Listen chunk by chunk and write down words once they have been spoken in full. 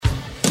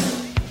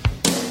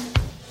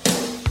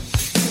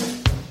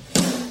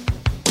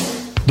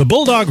The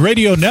Bulldog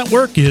Radio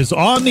Network is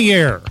on the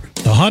air.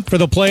 The hunt for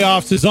the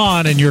playoffs is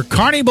on, and your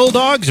Kearney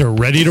Bulldogs are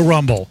ready to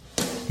rumble.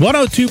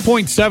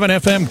 102.7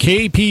 FM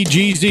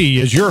KPGZ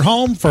is your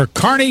home for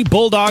Kearney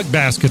Bulldog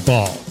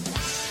basketball.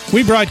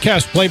 We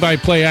broadcast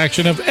play-by-play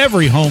action of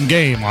every home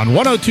game on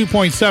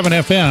 102.7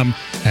 FM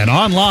and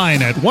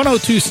online at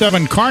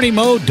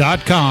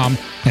 1027carneymo.com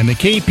and the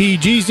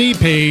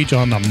KPGZ page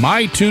on the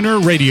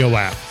MyTuner radio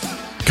app.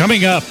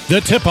 Coming up,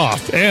 the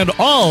tip-off and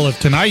all of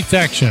tonight's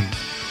action.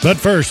 But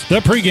first,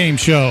 the pregame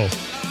show.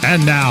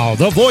 And now,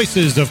 the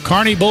voices of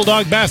Kearney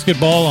Bulldog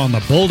basketball on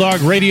the Bulldog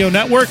Radio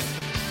Network,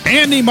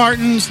 Andy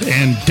Martins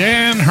and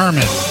Dan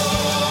Herman.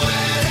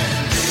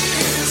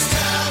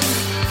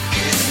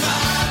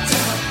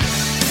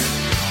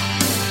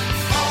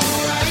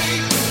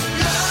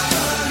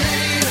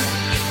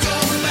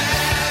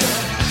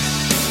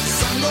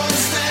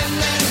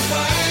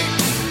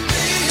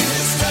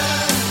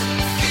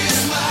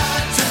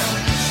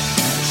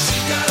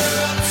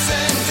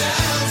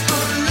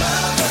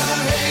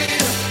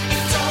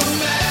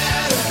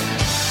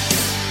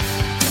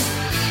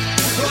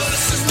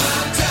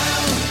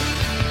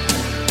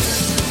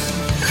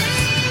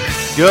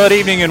 Good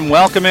evening and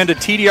welcome into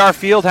TDR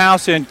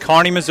Fieldhouse in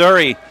Kearney,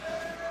 Missouri.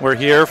 We're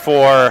here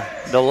for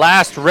the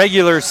last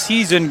regular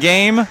season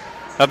game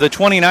of the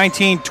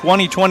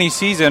 2019-2020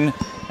 season,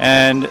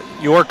 and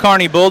your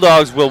Kearney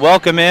Bulldogs will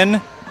welcome in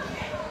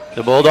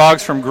the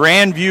Bulldogs from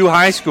Grandview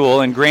High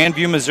School in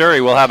Grandview, Missouri.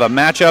 We'll have a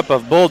matchup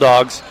of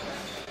Bulldogs.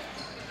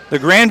 The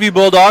Grandview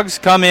Bulldogs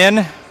come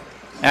in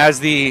as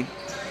the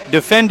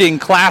defending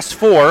Class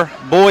 4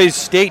 boys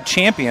state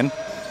champion.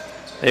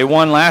 They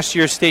won last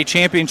year's state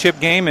championship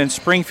game in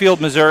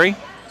Springfield, Missouri.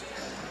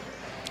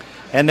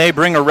 And they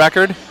bring a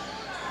record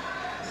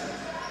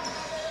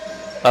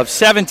of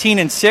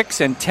 17-6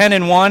 and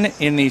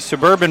 10-1 in the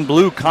Suburban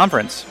Blue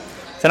Conference.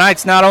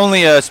 Tonight's not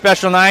only a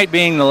special night,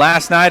 being the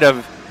last night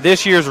of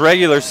this year's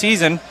regular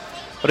season,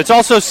 but it's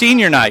also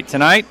senior night.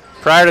 Tonight,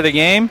 prior to the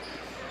game,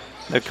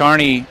 the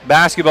Kearney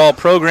basketball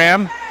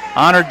program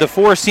honored the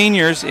 4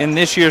 seniors in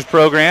this year's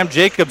program: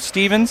 Jacob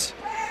Stevens,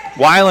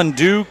 Wyland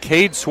Dew,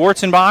 Cade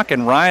Schwarzenbach,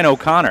 and Ryan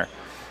O'Connor.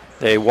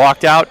 They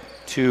walked out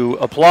to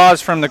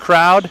applause from the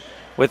crowd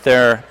with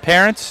their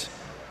parents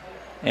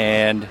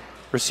and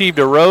received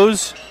a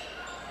rose,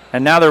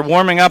 and now they're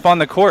warming up on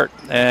the court.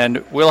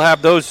 And we'll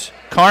have those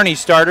Kearney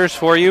starters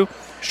for you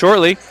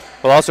shortly.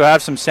 We'll also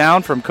have some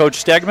sound from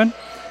Coach Stegman.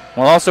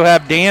 We'll also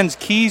have Dan's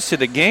keys to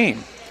the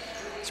game.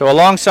 So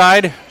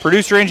alongside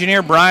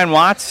producer-engineer Brian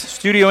Watts,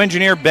 studio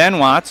engineer Ben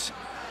Watts,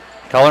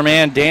 color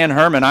man Dan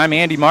Herman, I'm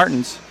Andy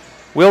Martins.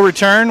 We'll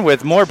return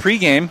with more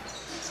pregame.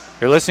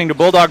 You're listening to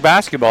Bulldog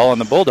Basketball on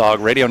the Bulldog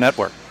Radio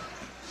Network.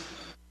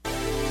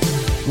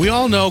 We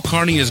all know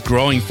Kearney is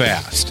growing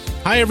fast.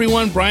 Hi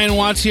everyone, Brian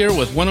Watts here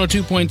with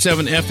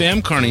 102.7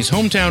 FM, Kearney's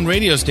hometown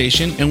radio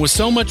station, and with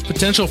so much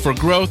potential for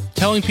growth,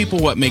 telling people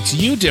what makes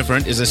you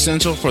different is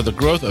essential for the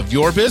growth of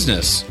your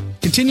business.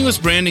 Continuous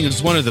branding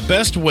is one of the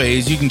best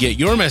ways you can get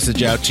your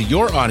message out to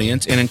your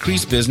audience and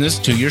increase business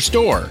to your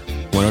store.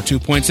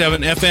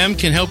 102.7 FM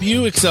can help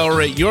you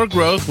accelerate your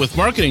growth with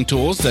marketing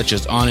tools such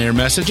as on-air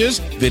messages,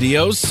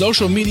 videos,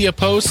 social media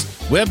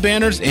posts, web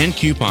banners, and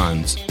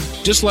coupons.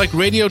 Just like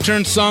radio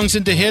turns songs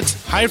into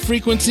hits, high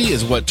frequency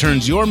is what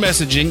turns your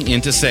messaging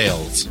into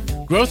sales.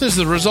 Growth is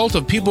the result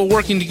of people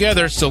working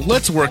together, so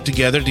let's work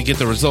together to get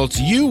the results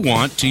you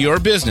want to your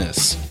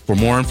business. For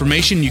more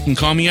information, you can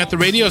call me at the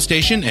radio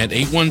station at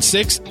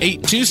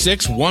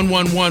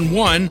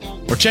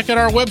 816-826-1111 or check out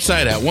our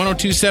website at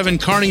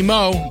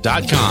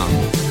 1027carneymo.com.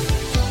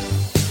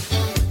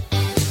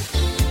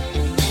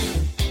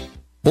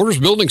 Porter's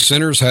Building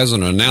Centers has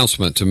an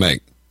announcement to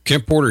make.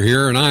 Kent Porter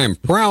here, and I am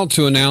proud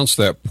to announce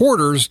that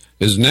Porter's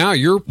is now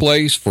your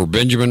place for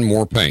Benjamin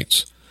Moore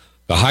paints.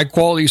 The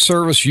high-quality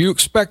service you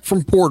expect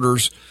from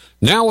Porter's,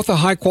 now with the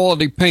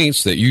high-quality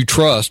paints that you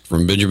trust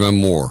from Benjamin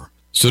Moore.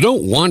 So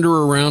don't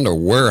wander around a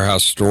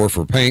warehouse store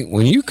for paint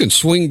when you can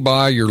swing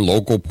by your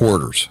local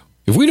Porter's.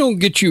 If we don't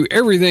get you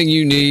everything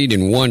you need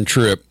in one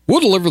trip, we'll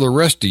deliver the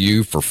rest to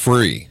you for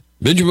free.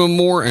 Benjamin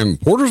Moore and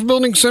Porter's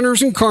Building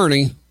Centers in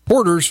Kearney.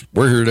 Porter's,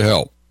 we're here to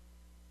help.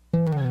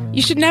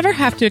 You should never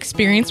have to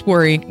experience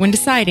worry when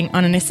deciding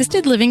on an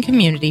assisted living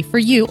community for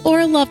you or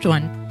a loved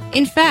one.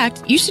 In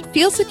fact, you should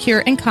feel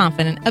secure and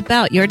confident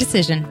about your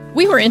decision.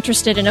 We were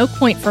interested in Oak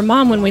Point for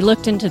Mom when we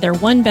looked into their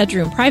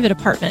one-bedroom private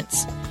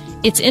apartments.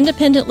 It's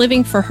independent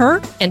living for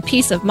her and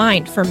peace of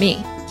mind for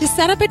me. To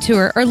set up a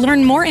tour or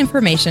learn more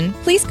information,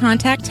 please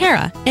contact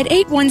Tara at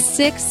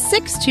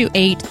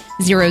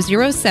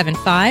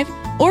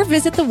 816-628-0075 or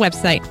visit the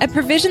website at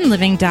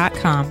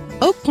provisionliving.com.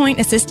 Oak Point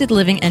Assisted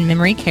Living and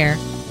Memory Care.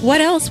 What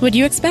else would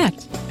you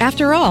expect?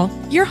 After all,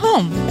 you're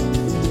home.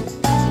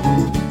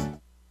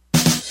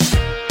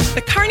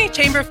 The Kearney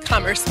Chamber of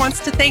Commerce wants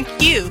to thank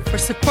you for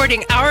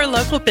supporting our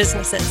local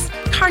businesses.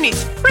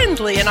 Kearney's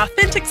friendly and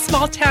authentic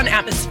small-town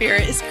atmosphere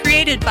is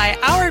created by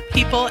our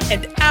people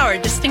and our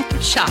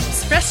distinctive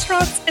shops,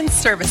 restaurants, and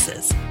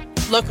services.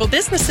 Local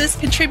businesses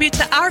contribute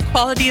to our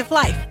quality of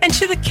life and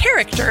to the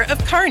character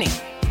of Kearney.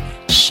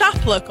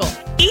 Shop local,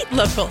 eat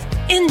local,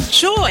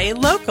 enjoy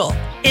local.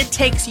 It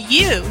takes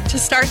you to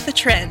start the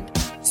trend.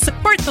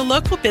 Support the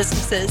local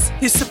businesses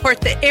who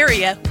support the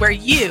area where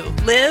you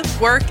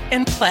live, work,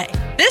 and play.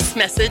 This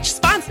message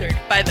sponsored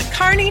by the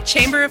Kearney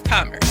Chamber of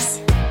Commerce.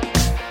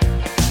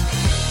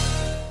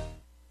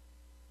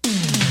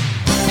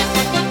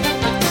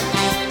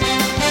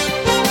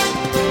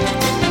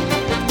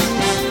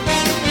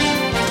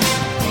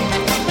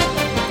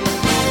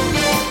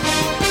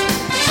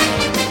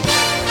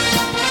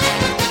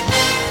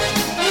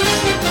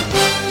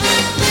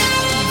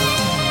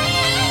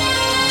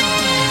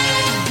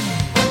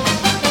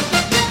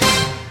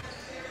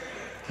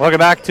 Welcome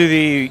back to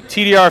the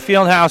TDR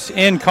Fieldhouse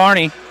in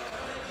Kearney,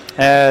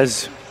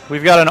 as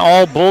we've got an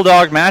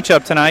all-Bulldog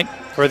matchup tonight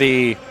for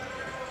the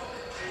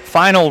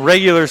final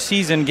regular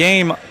season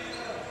game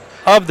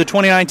of the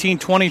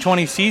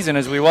 2019-2020 season,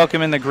 as we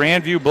welcome in the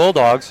Grandview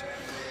Bulldogs,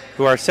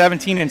 who are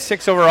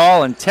 17-6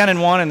 overall and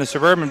 10-1 in the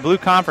Suburban Blue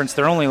Conference.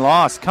 Their only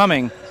loss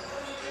coming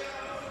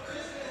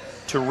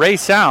to Ray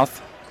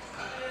South,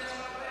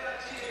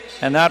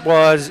 and that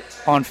was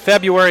on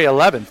February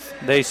 11th.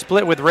 They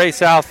split with Ray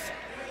South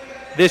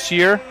this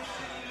year,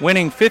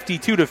 winning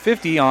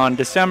 52-50 on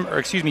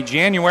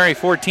January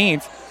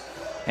 14th,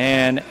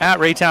 and at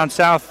Raytown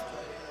South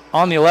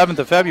on the 11th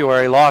of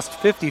February lost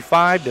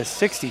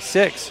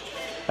 55-66.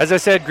 As I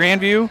said,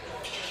 Grandview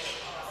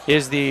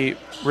is the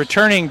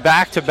returning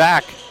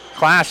back-to-back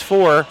Class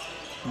 4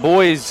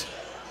 boys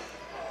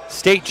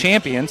state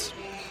champions.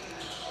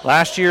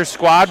 Last year's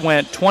squad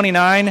went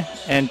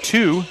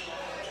 29-2,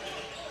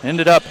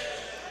 ended up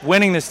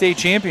winning the state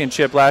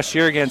championship last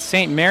year against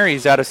St.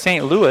 Mary's out of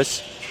St.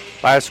 Louis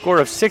by a score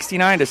of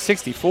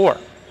 69-64.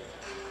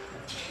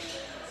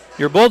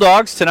 Your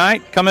Bulldogs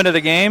tonight come into the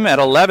game at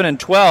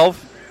 11-12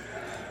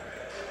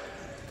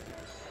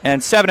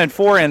 and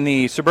 7-4 in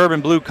the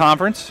Suburban Blue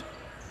Conference,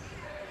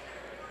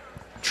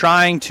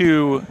 trying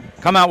to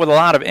come out with a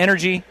lot of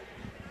energy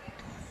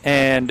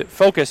and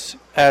focus,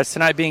 as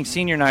tonight being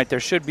senior night. There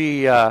should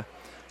be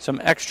some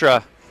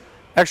extra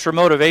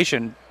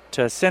motivation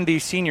to send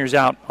these seniors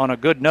out on a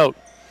good note.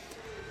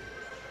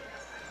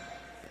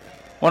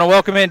 Want to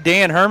welcome in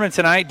Dan Herman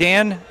tonight.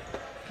 Dan,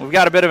 we've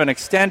got a bit of an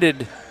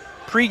extended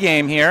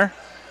pregame here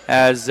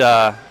as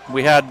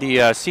we had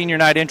the senior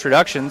night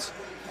introductions.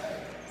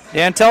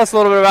 Dan, tell us a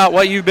little bit about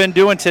what you've been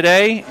doing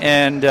today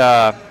and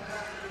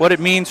what it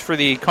means for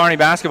the Kearney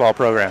basketball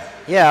program.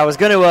 Yeah, I was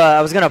going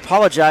to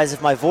apologize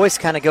if my voice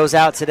kind of goes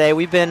out today.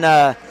 We've been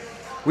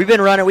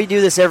running. We do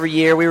this every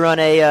year. We run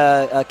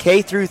a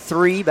K through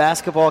 3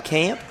 basketball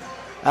camp.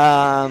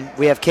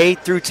 We have K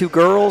through 2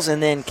 girls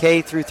and then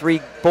K through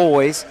 3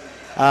 boys.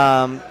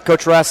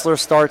 Coach Ressler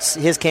starts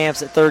his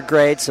camps at 3rd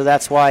grade, so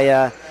that's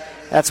why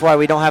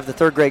we don't have the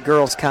 3rd grade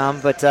girls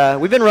come. But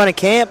we've been running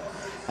camp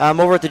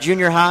over at the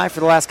junior high for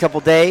the last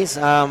couple days.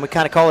 We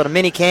kind of call it a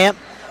mini camp,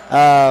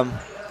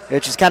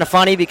 which is kind of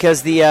funny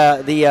because the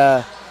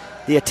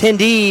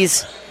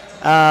attendees.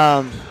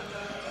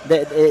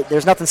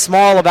 There's nothing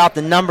small about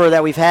the number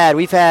that we've had.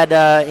 We've had,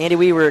 Andy,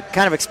 we were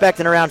kind of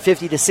expecting around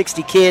 50 to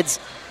 60 kids,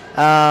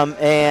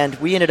 and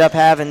we ended up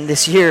having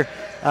this year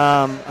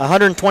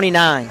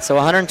 129. So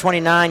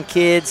 129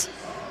 kids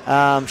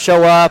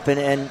show up,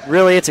 and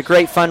really it's a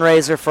great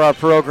fundraiser for our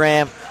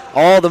program.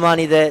 All the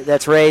money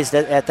that's raised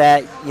at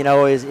that,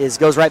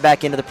 goes right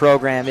back into the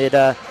program. It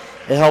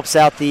helps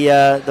out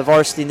the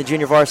varsity and the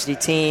junior varsity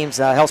teams,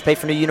 helps pay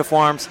for new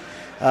uniforms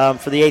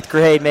for the 8th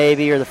grade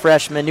maybe, or the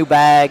freshmen, new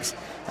bags.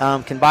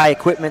 Can buy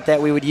equipment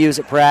that we would use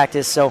at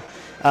practice. So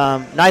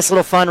nice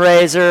little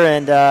fundraiser,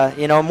 and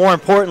more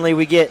importantly,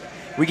 we get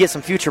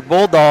some future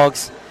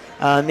Bulldogs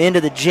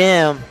into the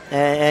gym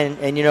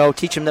and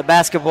teach them that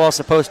basketball is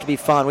supposed to be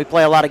fun. We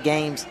play a lot of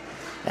games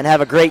and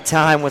have a great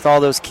time with all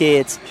those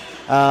kids.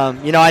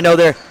 I know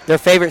their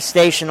favorite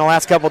station the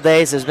last couple of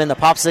days has been the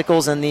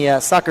popsicles and the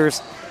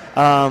suckers,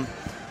 but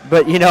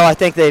I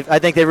think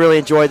they really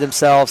enjoyed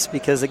themselves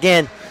because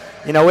again.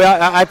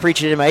 I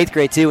preach it in my 8th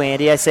grade too,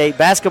 Andy. I say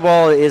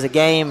basketball is a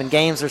game, and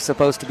games are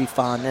supposed to be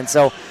fun. And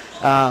so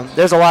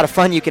there's a lot of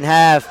fun you can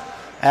have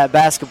at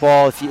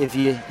basketball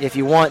if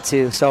you want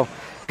to. So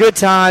good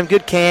time,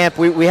 good camp.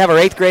 We have our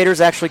 8th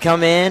graders actually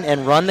come in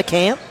and run the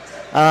camp.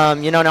 Now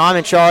I'm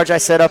in charge. I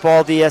set up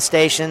all the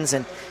stations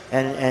and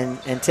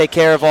take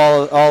care of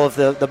all of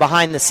the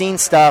behind the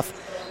scenes stuff.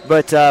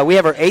 But we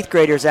have our 8th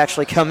graders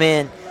actually come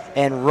in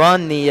and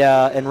run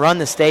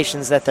the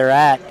stations that they're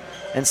at.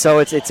 And so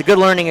it's a good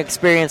learning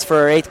experience for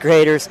our 8th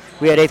graders.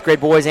 We had 8th grade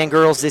boys and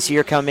girls this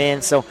year come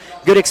in. So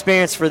good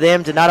experience for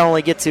them to not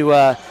only get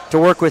to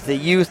work with the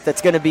youth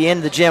that's going to be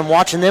in the gym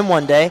watching them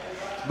one day,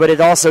 but it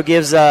also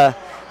gives them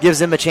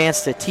a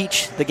chance to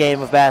teach the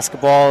game of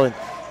basketball.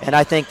 And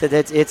I think that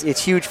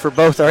it's huge for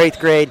both our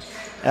 8th grade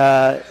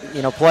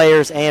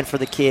players and for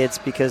the kids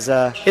because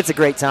it's a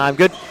great time.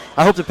 Good.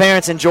 I hope the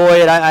parents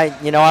enjoy it.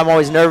 I'm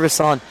always nervous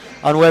on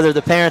whether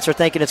the parents are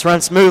thinking it's run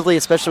smoothly,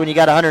 especially when you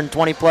got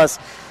 120 plus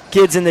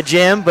kids in the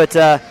gym, but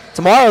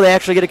tomorrow they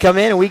actually get to come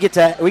in and we get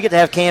to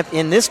have camp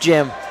in this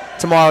gym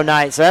tomorrow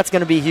night. So that's going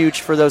to be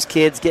huge for those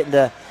kids getting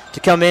to to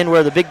come in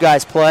where the big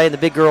guys play and the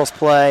big girls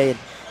play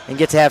and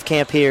get to have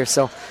camp here.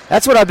 So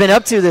that's what I've been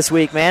up to this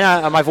week,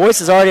 man. My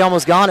voice is already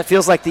almost gone. It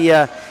feels like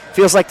the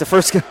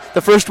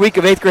first week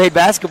of 8th grade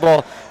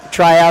basketball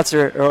tryouts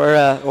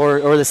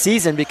or the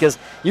season, because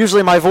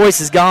usually my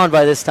voice is gone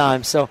by this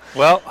time. So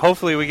well,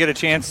 hopefully we get a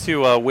chance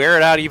to wear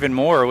it out even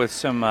more with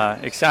some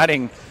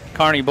exciting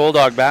Kearney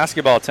Bulldog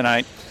basketball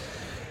tonight.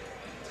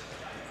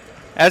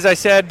 As I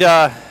said,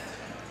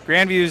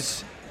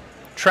 Grandview's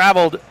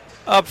traveled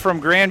up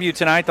from Grandview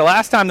tonight. The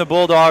last time the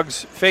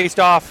Bulldogs faced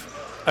off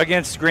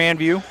against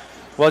Grandview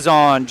was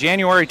on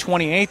January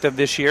 28th of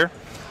this year,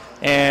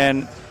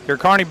 and your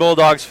Kearney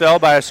Bulldogs fell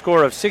by a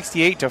score of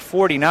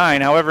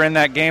 68-49. However, in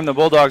that game, the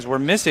Bulldogs were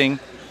missing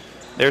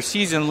their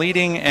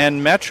season-leading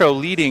and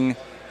Metro-leading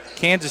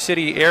Kansas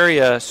City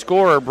area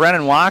scorer,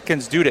 Brennan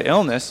Watkins, due to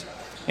illness.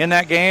 In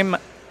that game,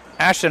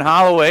 Ashton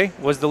Holloway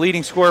was the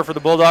leading scorer for the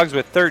Bulldogs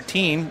with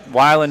 13.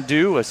 Wyland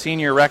Dew, a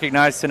senior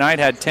recognized tonight,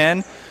 had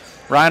 10.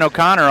 Ryan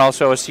O'Connor,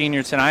 also a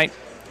senior tonight,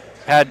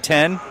 had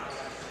 10.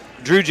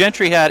 Drew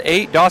Gentry had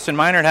 8. Dawson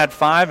Minard had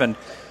 5. And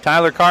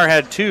Tyler Carr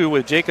had 2,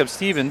 with Jacob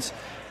Stevens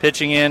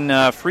pitching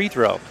in free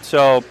throw.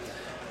 So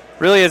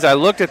really, as I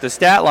looked at the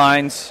stat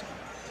lines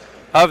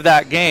of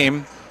that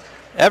game,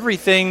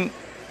 everything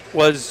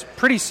was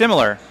pretty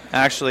similar,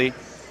 actually,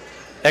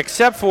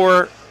 except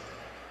for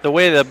the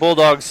way the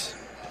Bulldogs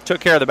took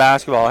care of the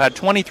basketball. Had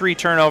 23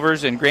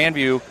 turnovers, and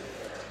Grandview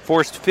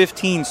forced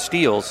 15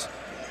 steals.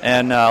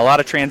 And a lot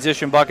of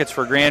transition buckets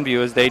for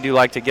Grandview, as they do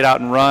like to get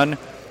out and run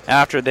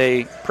after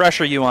they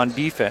pressure you on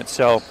defense.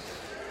 So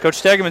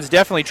Coach Stegeman's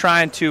definitely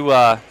trying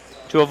to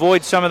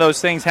avoid some of those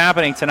things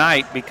happening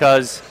tonight,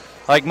 because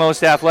like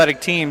most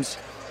athletic teams,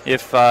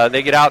 if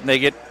they get out and they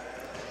get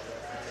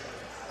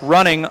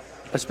running,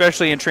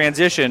 especially in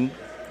transition,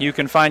 you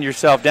can find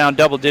yourself down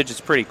double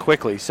digits pretty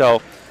quickly.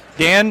 So,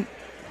 Dan,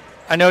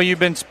 I know you've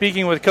been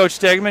speaking with Coach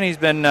Stegeman. He's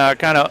been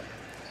kind of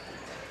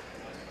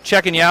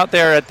checking you out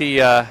there at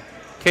the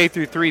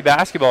K-3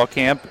 basketball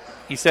camp.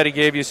 He said he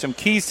gave you some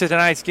keys to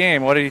tonight's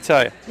game. What did he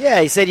tell you? Yeah,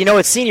 he said,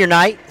 it's senior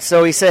night,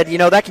 so he said,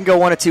 that can go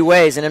one of two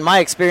ways. And in my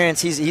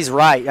experience, he's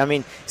right. I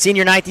mean,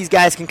 senior night, these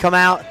guys can come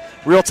out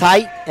real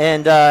tight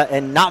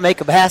and not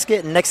make a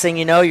basket, and next thing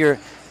you know, you're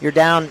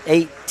down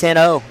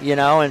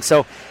 8-10-0, And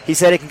so he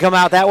said it can come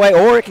out that way,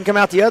 or it can come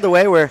out the other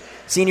way, where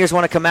seniors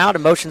want to come out,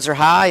 emotions are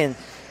high,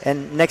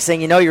 and next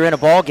thing you know, you're in a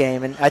ball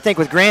game. And I think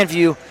with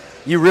Grandview,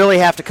 you really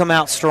have to come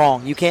out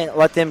strong. You can't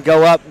let them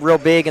go up real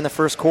big in the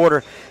first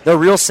quarter. They're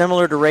real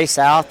similar to Ray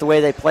South, the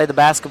way they play the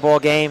basketball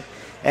game.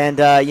 And,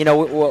 what happened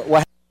in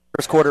the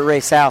first quarter at Ray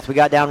South? We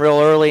got down real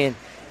early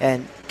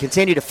and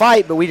continued to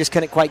fight, but we just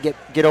couldn't quite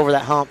get over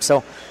that hump.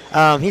 So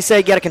he said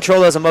you got to control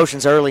those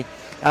emotions early.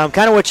 Kind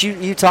of what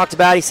you talked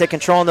about. He said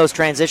controlling those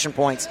transition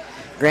points.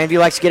 Grandview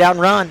likes to get out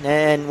and run,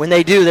 and when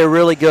they do, they're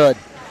really good.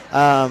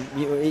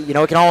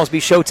 It can almost be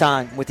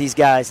showtime with these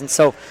guys. And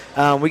so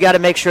we got to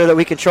make sure that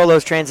we control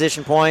those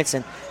transition points.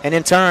 And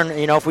in turn,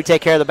 if we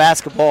take care of the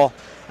basketball,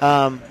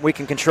 we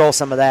can control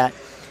some of that.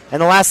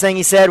 And the last thing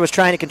he said was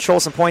trying to control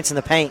some points in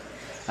the paint.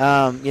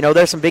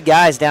 There's some big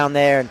guys down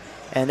there,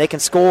 and they can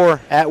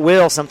score at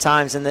will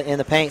sometimes in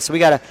the paint. So we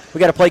got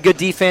to play good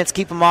defense,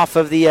 keep them off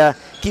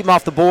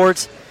the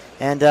boards,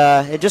 and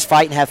just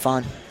fight and have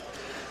fun.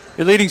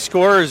 Your leading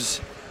scorers,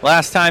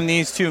 last time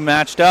these two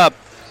matched up,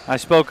 I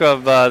spoke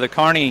of the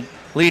Kearney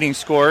leading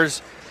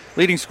scorers.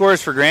 Leading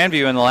scorers for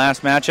Grandview in the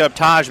last matchup,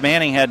 Taj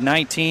Manning had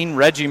 19.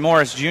 Reggie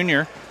Morris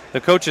Jr., the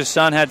coach's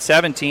son, had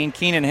 17.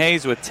 Keenan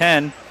Hayes with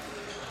 10.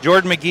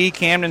 Jordan McGee,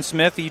 Camden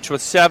Smith, each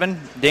with 7.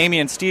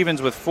 Damian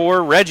Stevens with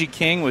 4. Reggie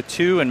King with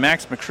 2. And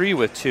Max McCree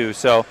with 2.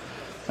 So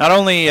not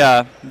only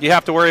do you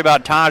have to worry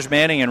about Taj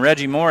Manning and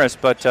Reggie Morris,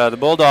 but the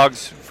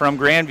Bulldogs from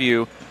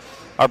Grandview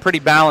are pretty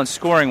balanced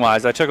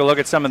scoring-wise. I took a look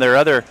at some of their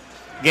other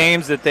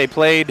games that they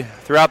played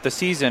throughout the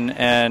season,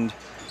 and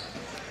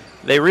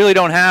they really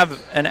don't have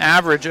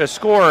a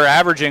scorer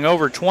averaging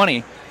over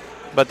 20,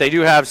 but they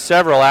do have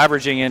several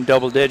averaging in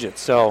double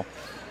digits. So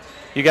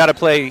you got to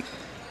play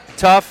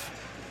tough,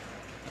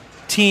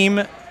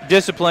 team,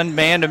 disciplined,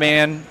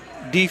 man-to-man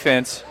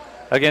defense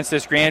against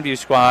this Grandview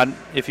squad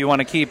if you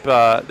want to keep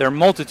their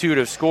multitude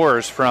of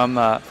scorers from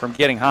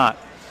getting hot.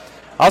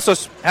 Also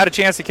had a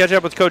chance to catch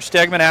up with Coach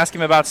Stegeman, ask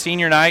him about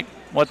senior night,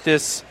 what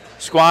this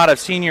squad of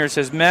seniors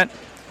has meant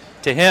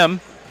to him,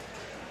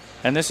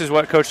 and this is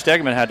what Coach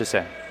Stegeman had to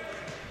say.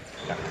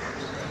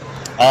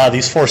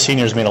 These 4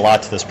 seniors mean a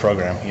lot to this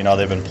program.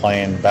 They've been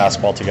playing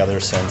basketball together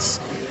since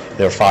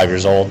they were 5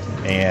 years old,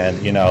 and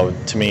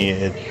to me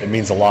it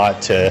means a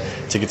lot to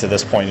get to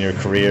this point in your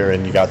career,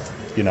 and you got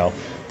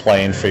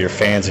playing for your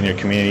fans and your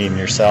community and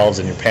yourselves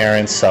and your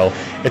parents. So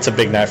it's a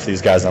big night for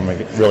these guys. I'm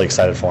really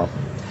excited for them.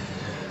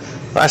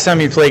 Last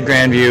time you played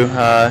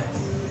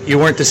Grandview, you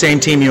weren't the same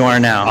team you are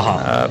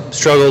now.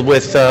 Struggled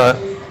with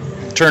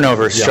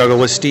turnovers, struggled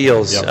with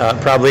steals,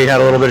 probably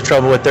had a little bit of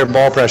trouble with their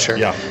ball pressure.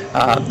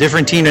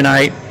 Different team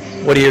tonight.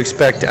 What do you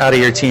expect out of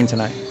your team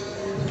tonight?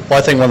 Well,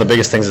 I think one of the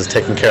biggest things is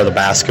taking care of the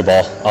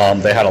basketball.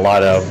 They had a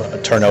lot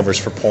of turnovers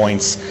for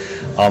points.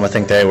 I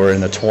think they were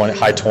in the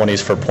high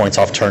 20s for points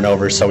off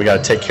turnovers, so we got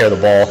to take care of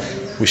the ball.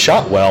 We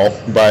shot well,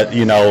 but,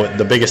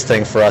 the biggest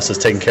thing for us is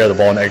taking care of the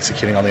ball and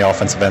executing on the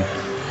offensive end.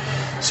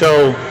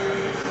 So,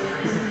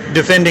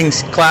 defending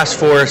Class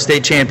 4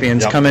 state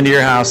champions come into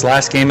your house,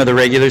 last game of the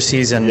regular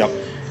season. Yep.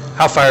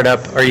 How fired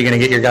up are you going to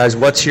get your guys?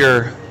 What's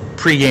your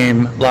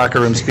pregame locker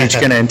room speech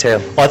going to entail?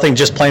 Well, I think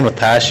just playing with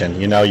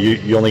passion. You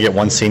only get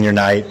one senior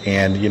night,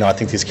 and I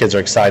think these kids are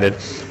excited.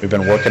 We've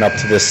been working up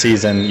to this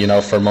season,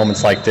 for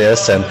moments like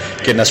this and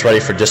getting us ready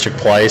for district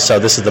play. So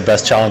this is the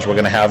best challenge we're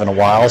going to have in a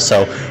while.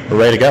 So we're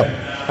ready to go.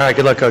 All right,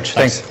 good luck, Coach.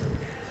 Thanks.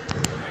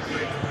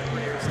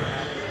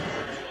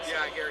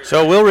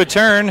 So we'll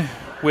return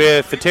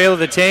with the tail of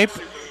the tape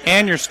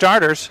and your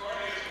starters.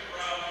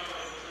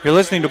 You're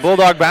listening to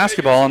Bulldog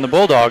Basketball on the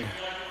Bulldog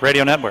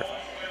Radio Network.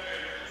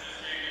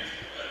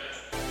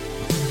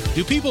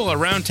 Do people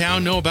around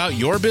town know about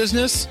your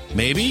business?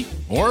 Maybe,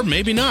 or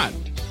maybe not.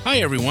 Hi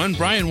everyone,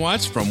 Brian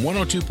Watts from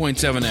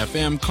 102.7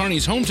 FM,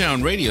 Kearney's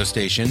hometown radio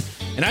station,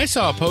 and I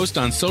saw a post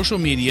on social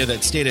media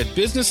that stated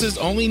businesses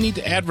only need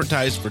to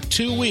advertise for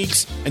 2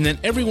 weeks and then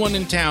everyone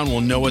in town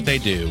will know what they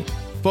do.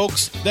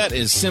 Folks, that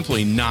is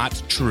simply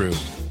not true.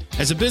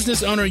 As a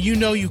business owner, you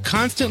know you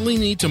constantly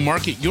need to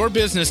market your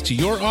business to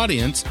your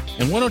audience,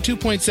 and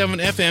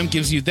 102.7 FM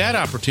gives you that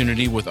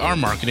opportunity with our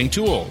marketing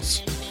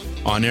tools.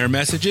 On-air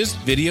messages,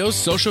 videos,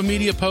 social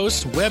media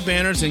posts, web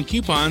banners, and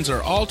coupons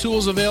are all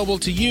tools available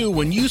to you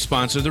when you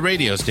sponsor the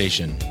radio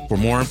station. For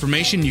more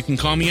information, you can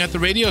call me at the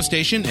radio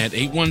station at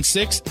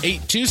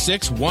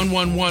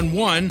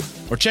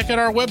 816-826-1111 or check out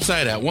our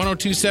website at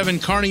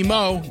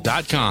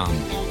 1027kearneymo.com.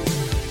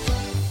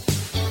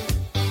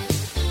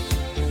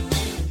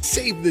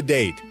 Save the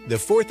date. The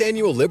 4th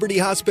Annual Liberty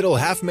Hospital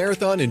Half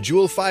Marathon and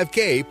Jewel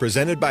 5K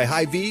presented by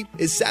Hy-Vee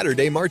is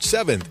Saturday, March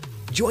 7th.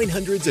 Join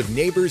hundreds of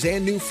neighbors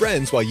and new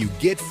friends while you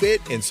get fit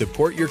and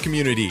support your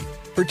community.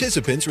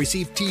 Participants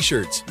receive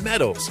t-shirts,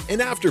 medals, an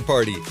after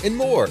party, and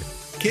more.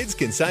 Kids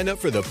can sign up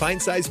for the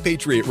Pint-Sized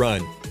Patriot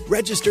Run.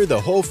 Register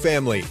the whole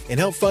family and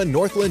help fund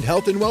Northland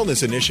Health and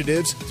Wellness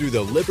initiatives through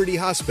the Liberty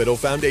Hospital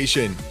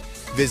Foundation.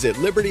 Visit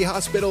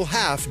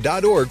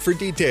libertyhospitalhalf.org for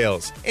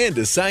details and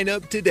to sign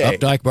up today.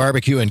 Updike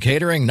Barbecue and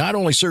Catering not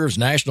only serves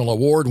national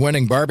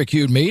award-winning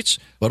barbecued meats,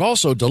 but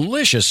also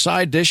delicious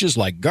side dishes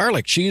like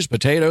garlic cheese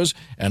potatoes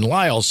and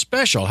Lyle's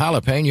special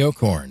jalapeno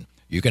corn.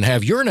 You can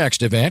have your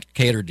next event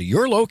catered to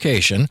your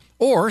location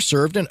or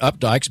served in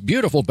Updike's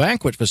beautiful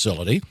banquet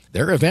facility.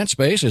 Their event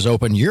space is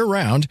open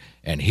year-round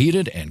and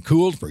heated and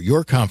cooled for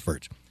your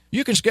comfort.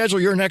 You can schedule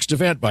your next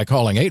event by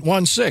calling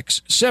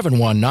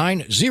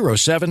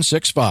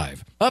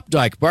 816-719-0765.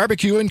 Updike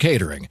Barbecue and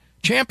Catering,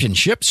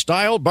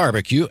 championship-style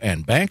barbecue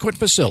and banquet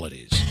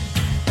facilities.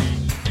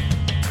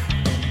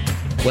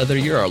 Whether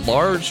you're a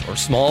large or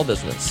small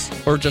business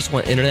or just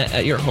want internet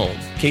at your home,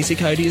 Casey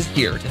Coyote is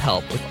here to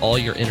help with all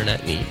your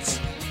internet needs.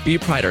 We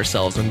pride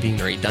ourselves on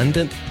being a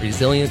redundant,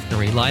 resilient, and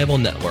reliable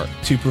network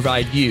to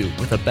provide you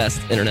with the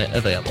best internet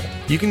available.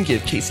 You can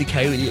give Casey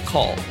Coyote a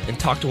call and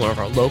talk to one of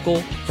our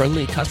local,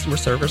 friendly customer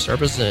service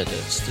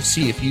representatives to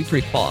see if you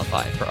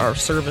pre-qualify for our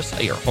service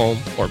at your home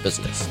or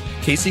business.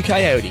 Casey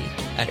Coyote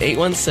at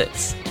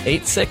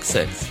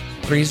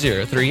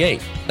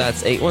 816-866-3038.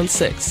 That's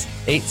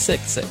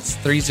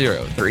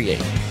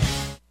 816-866-3038.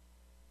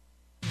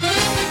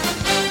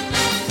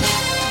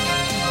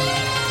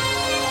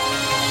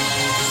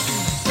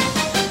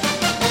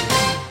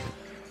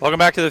 Welcome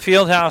back to the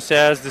Fieldhouse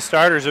as the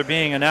starters are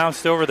being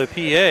announced over the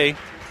PA.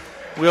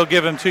 We'll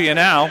give them to you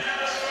now.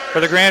 For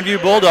the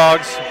Grandview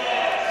Bulldogs,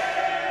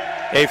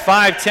 a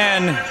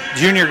 5'10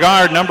 junior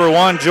guard, number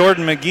 1,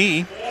 Jordan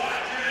McGee.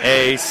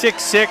 A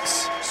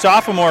 6'6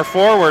 sophomore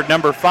forward,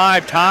 number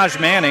 5, Taj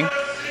Manning.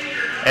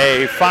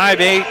 A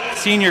 5'8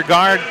 senior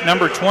guard,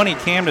 number 20,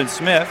 Camden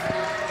Smith.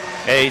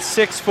 A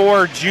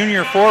 6'4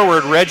 junior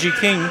forward, Reggie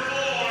King.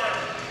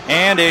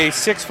 And a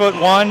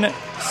 6'1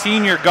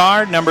 senior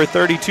guard, number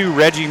 32,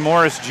 Reggie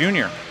Morris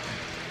Jr.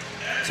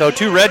 So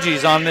 2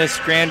 Reggies on this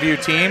Grandview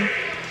team.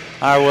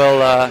 I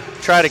will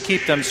try to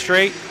keep them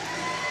straight.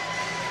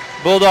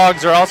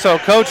 Bulldogs are also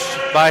coached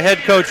by head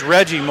coach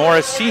Reggie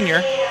Morris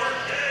Sr.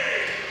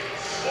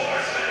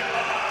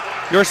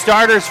 Your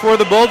starters for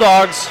the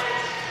Bulldogs,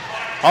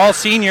 all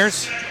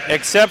seniors,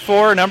 except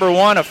for number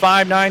 1, a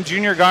 5'9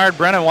 junior guard,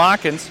 Brennan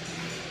Watkins.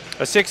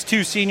 A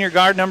 6'2 senior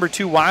guard, number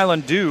 2,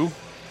 Wyland Dew.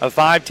 A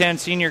 5'10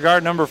 senior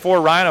guard, number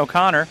 4, Ryan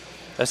O'Connor.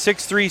 A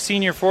 6'3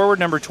 senior forward,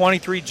 number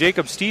 23,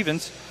 Jacob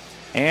Stevens.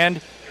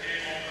 And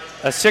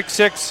a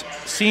 6'6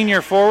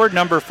 senior forward,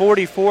 number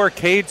 44,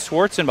 Cade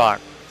Schwarzenbach.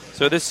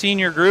 So this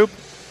senior group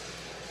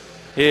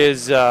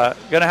is going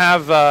to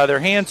have their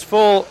hands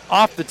full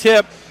off the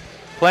tip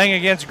playing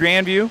against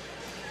Grandview,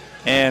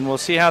 and we'll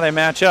see how they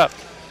match up.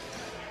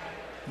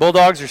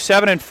 Bulldogs are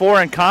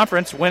 7-4 in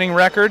conference, winning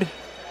record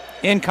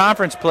in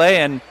conference play,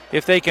 and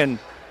if they can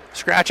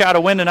scratch out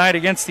a win tonight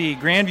against the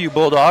Grandview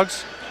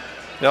Bulldogs,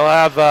 they'll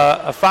have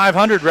a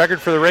 500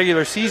 record for the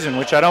regular season,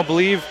 which I don't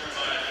believe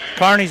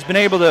Kearney's been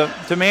able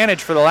to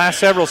manage for the last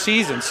several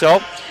seasons. So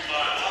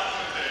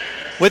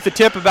with the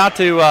tip about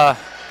to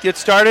get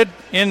started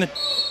in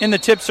the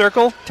tip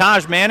circle.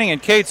 Taj Manning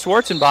and Cade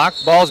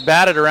Schwarzenbach. Ball's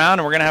batted around,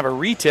 and we're going to have a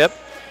retip.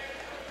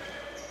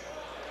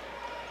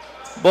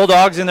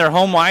 Bulldogs in their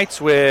home whites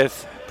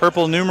with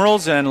purple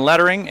numerals and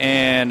lettering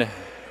and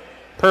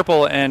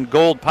purple and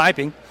gold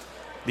piping.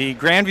 The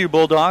Grandview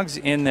Bulldogs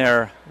in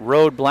their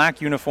road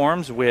black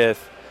uniforms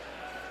with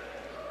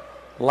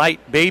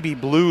light baby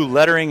blue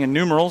lettering and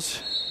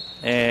numerals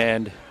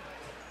and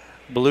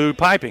blue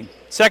piping.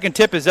 Second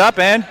tip is up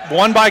and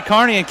won by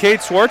Kearney and Cade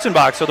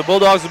Schwarzenbach. So the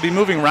Bulldogs will be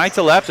moving right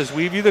to left as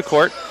we view the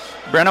court.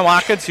 Brenna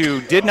Watkins,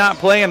 who did not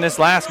play in this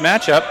last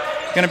matchup,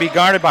 going to be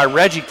guarded by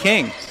Reggie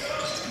King.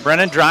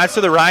 Brennan drives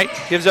to the right,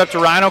 gives up to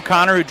Ryan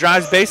O'Connor, who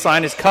drives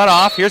baseline, is cut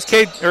off. Here's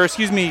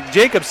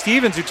Jacob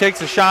Stevens, who takes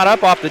a shot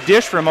up off the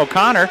dish from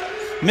O'Connor.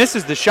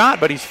 Misses the shot,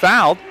 but he's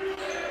fouled.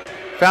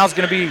 Foul's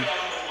going to be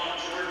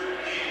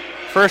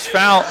first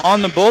foul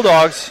on the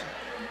Bulldogs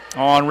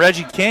on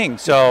Reggie King.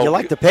 So you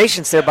like the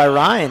patience there by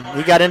Ryan.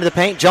 He got into the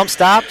paint, jump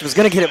stopped, was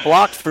going to get it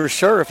blocked for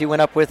sure if he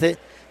went up with it.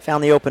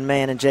 Found the open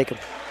man in Jacob.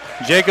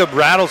 Jacob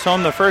rattles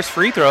home the first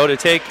free throw to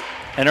take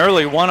an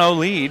early 1-0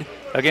 lead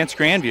against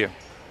Grandview.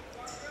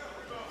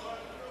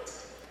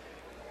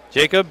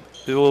 Jacob,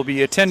 who will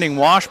be attending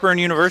Washburn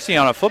University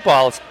on a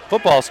football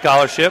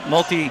scholarship,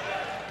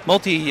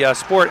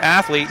 multi-sport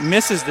athlete,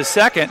 misses the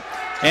second,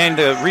 and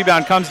the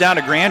rebound comes down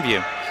to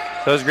Grandview.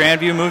 So as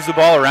Grandview moves the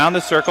ball around the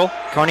circle.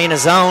 Kearney in a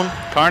zone.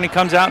 Kearney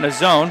comes out in a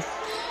zone.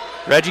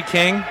 Reggie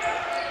King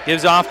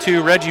gives off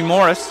to Reggie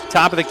Morris,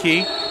 top of the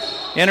key.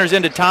 Enters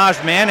into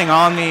Taj Manning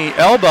on the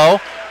elbow,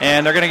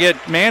 and they're going to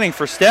get Manning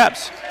for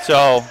steps.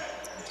 So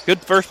good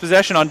first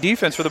possession on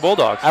defense for the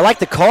Bulldogs. I like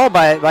the call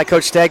by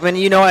Coach Stegman.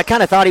 You know, I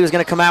kind of thought he was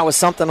going to come out with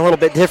something a little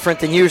bit different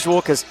than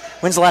usual, because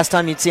when's the last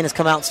time you'd seen us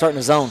come out and start in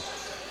a zone?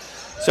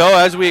 So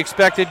as we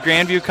expected,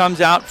 Grandview comes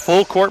out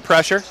full court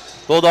pressure.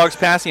 Bulldogs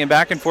passing it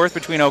back and forth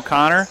between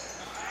O'Connor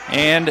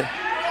and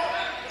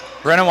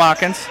Brennan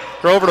Watkins.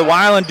 Throw over to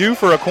Weiland Dew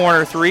for a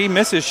corner three.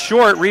 Misses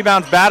short.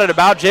 Rebounds batted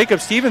about.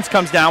 Jacob Stevens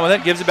comes down with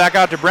it. Gives it back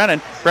out to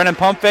Brennan. Brennan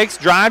pump fakes.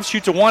 Drives.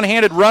 Shoots a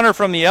one-handed runner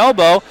from the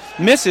elbow.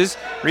 Misses.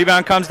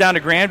 Rebound comes down to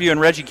Grandview and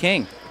Reggie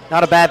King.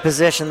 Not a bad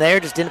position there.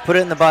 Just didn't put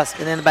it in the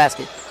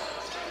basket.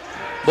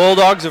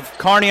 Bulldogs of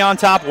Kearney on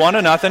top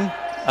 1-0.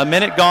 A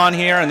minute gone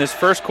here in this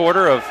first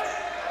quarter of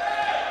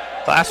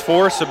Class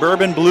 4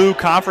 Suburban Blue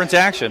Conference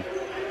action.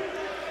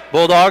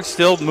 Bulldogs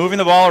still moving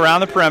the ball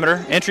around the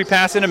perimeter. Entry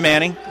pass into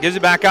Manning. Gives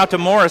it back out to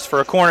Morris for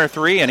a corner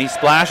three, and he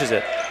splashes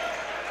it.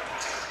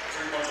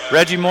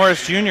 Reggie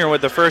Morris Jr.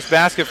 with the first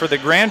basket for the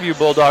Grandview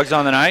Bulldogs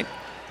on the night.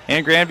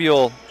 And Grandview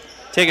will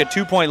take a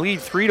 2-point lead,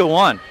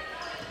 3-1.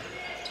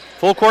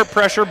 Full court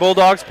pressure.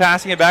 Bulldogs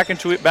passing it back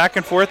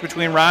and forth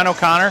between Ryan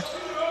O'Connor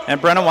and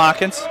Brennan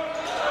Watkins.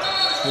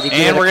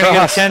 And we're going to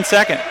get a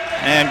 10-second.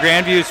 And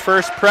Grandview's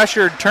first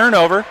pressured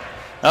turnover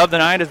of the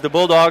night as the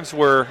Bulldogs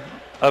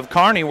of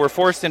Kearney were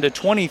forced into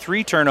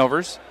 23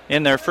 turnovers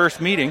in their first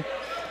meeting.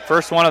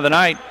 First one of the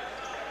night.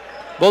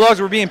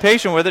 Bulldogs were being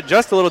patient with it,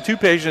 just a little too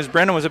patient, as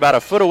Brennan was about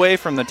a foot away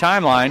from the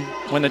timeline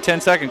when the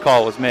 10-second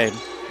call was made.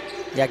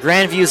 Yeah,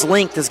 Grandview's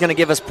length is going to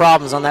give us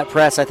problems on that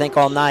press, I think,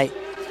 all night.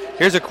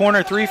 Here's a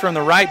corner three from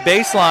the right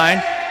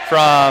baseline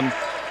from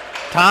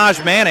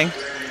Taj Manning.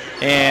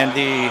 And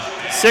the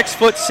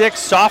 6'6"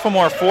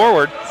 sophomore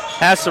forward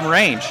has some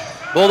range.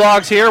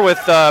 Bulldogs here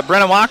with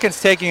Brennan Watkins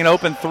taking an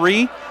open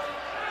three.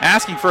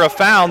 Asking for a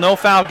foul, no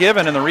foul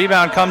given, and the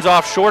rebound comes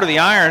off short of the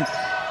iron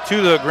to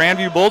the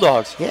Grandview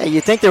Bulldogs. Yeah, you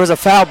think there was a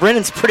foul.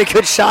 Brennan's a pretty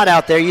good shot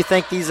out there. You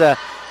think these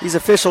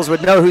officials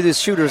would know who these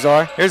shooters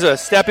are. Here's a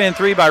step-in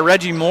three by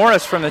Reggie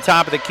Morris from the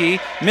top of the key.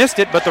 Missed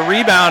it, but the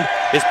rebound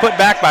is put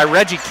back by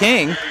Reggie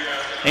King.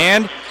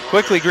 And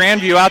quickly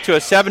Grandview out to a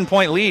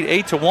 7-point lead,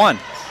 8-1.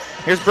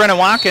 Here's Brennan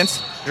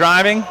Watkins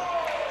driving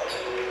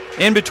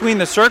in between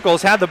the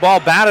circles. Had the ball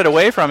batted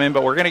away from him,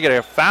 but we're going to get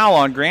a foul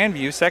on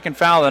Grandview. Second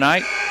foul of the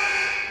night.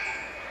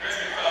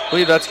 I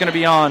believe that's going to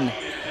be on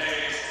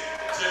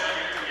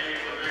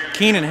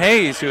Keenan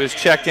Hayes, who has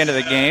checked into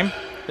the game.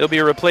 He'll be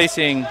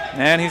replacing,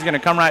 and he's going to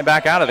come right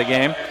back out of the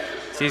game.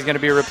 So he's going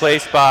to be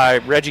replaced by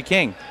Reggie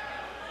King.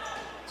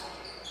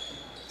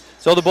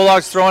 So the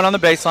Bulldogs throwing on the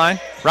baseline.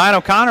 Ryan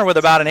O'Connor with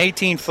about an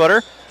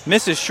 18-footer.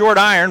 Misses short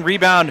iron.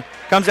 Rebound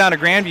comes down to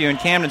Grandview and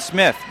Camden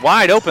Smith.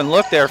 Wide open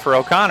look there for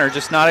O'Connor,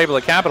 just not able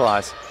to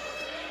capitalize.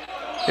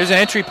 Here's an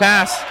entry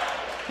pass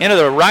into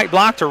the right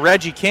block to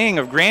Reggie King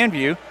of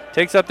Grandview.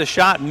 Takes up the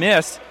shot,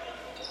 missed.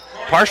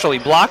 Partially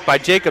blocked by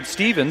Jacob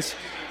Stevens.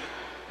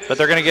 But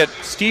they're going to get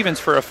Stevens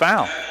for a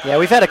foul. Yeah,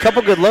 we've had a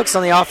couple good looks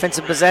on the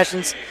offensive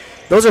possessions.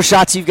 Those are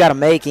shots you've got to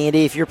make,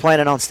 Andy, if you're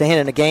planning on staying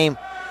in the game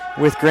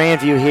with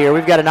Grandview here.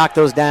 We've got to knock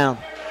those down.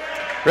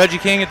 Reggie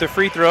King at the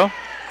free throw.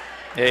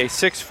 A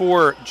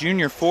 6'4"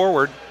 junior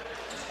forward.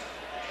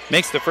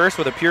 Makes the first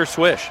with a pure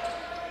swish.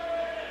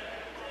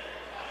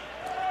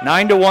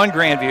 9-1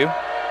 Grandview.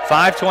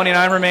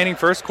 5:29 remaining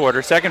first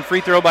quarter. Second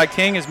free throw by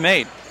King is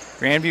made.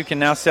 Grandview can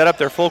now set up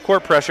their full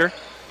court pressure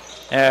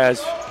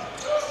as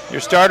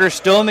your starters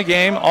still in the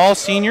game, all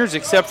seniors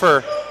except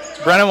for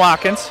Brennan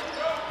Watkins.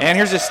 And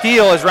here's a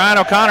steal as Ryan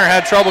O'Connor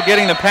had trouble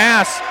getting the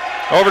pass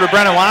over to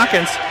Brennan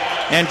Watkins,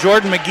 and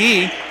Jordan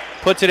McGee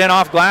puts it in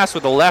off glass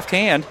with the left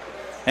hand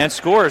and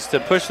scores to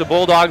push the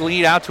Bulldog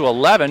lead out to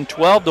 11,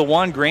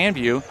 12-1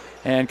 Grandview.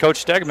 And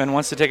Coach Stegman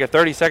wants to take a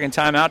 30-second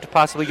timeout to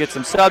possibly get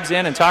some subs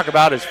in and talk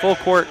about his full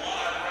court,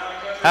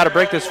 how to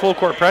break this full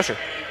court pressure.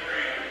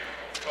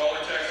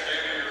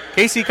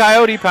 KC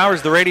Coyote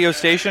powers the radio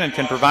station and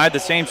can provide the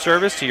same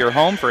service to your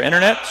home for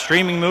internet,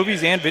 streaming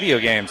movies, and video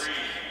games.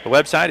 The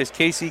website is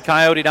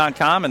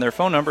kccoyote.com, and their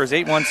phone number is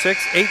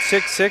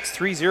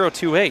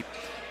 816-866-3028.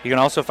 You can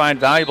also find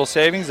valuable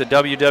savings at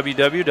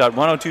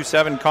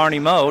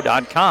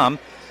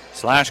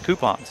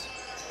www.1027carneymo.com/coupons.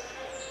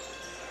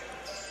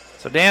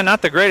 So, Dan,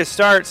 not the greatest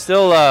start.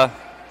 Still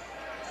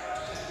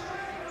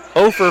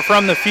 0 for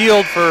from the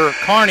field for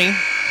Kearney,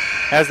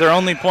 as their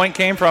only point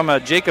came from a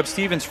Jacob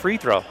Stevens free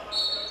throw.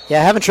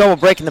 Yeah, having trouble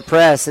breaking the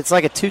press. It's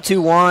like a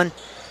 2-2-1,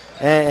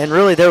 and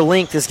really their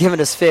length is giving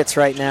us fits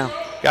right now.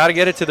 Got to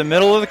get it to the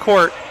middle of the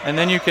court, and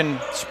then you can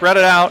spread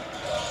it out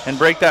and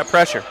break that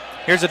pressure.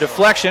 Here's a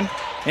deflection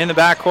in the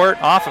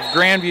backcourt off of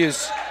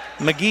Grandview's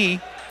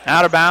McGee,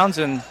 out of bounds,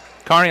 and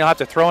Kearney will have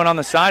to throw it on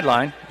the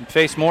sideline and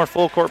face more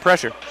full court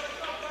pressure.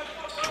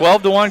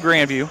 12-1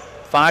 Grandview,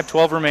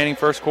 5:12 remaining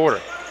first quarter.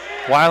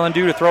 Weiland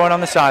due to throw it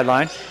on the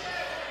sideline.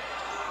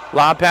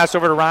 Lob pass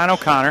over to Ryan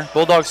O'Connor.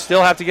 Bulldogs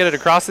still have to get it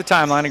across the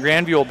timeline, and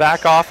Grandview will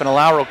back off and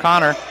allow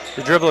O'Connor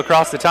to dribble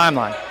across the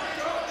timeline.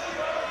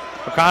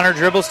 O'Connor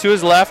dribbles to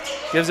his left,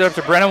 gives it up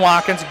to Brennan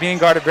Watkins, being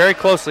guarded very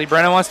closely.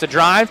 Brennan wants to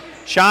drive,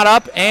 shot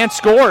up, and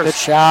scores. Good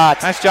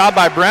shot. Nice job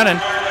by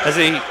Brennan as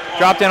he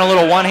dropped in a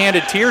little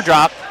one-handed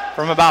teardrop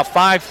from about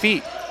 5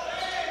 feet.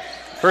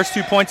 First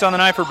 2 points on the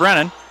night for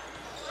Brennan.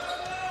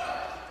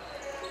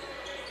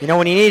 You know,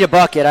 when you need a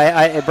bucket,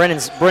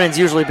 Brennan's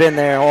usually been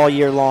there all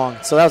year long.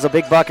 So that was a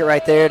big bucket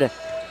right there to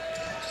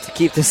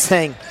keep this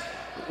thing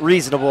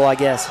reasonable, I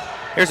guess.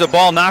 Here's a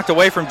ball knocked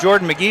away from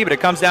Jordan McGee, but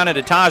it comes down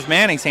into Taj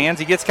Manning's hands.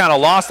 He gets kind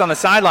of lost on the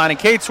sideline, and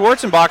Cade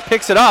Schwarzenbach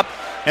picks it up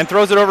and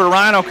throws it over to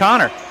Ryan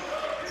O'Connor.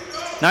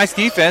 Nice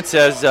defense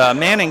as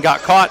Manning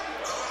got caught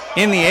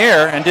in the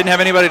air and didn't have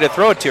anybody to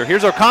throw it to.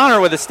 Here's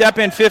O'Connor with a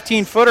step-in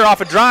 15-footer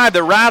off a drive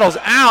that rattles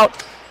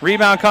out.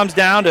 Rebound comes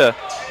down to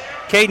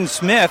Caden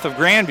Smith of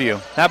Grandview.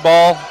 That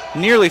ball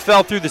nearly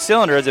fell through the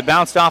cylinder as it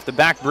bounced off the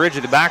back bridge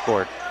of the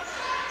backboard.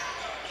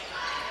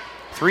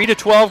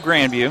 3-12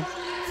 Grandview.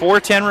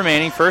 4:10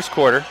 remaining, first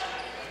quarter.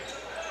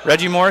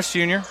 Reggie Morris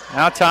Jr.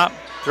 out top,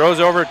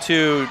 throws over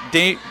to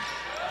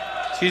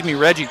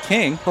Reggie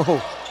King.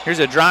 Here's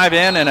a drive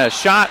in, and a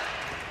shot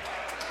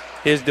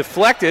is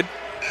deflected,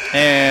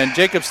 and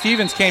Jacob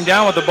Stevens came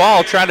down with the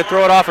ball, tried to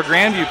throw it off a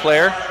Grandview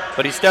player,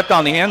 but he stepped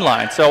on the end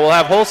line. So we'll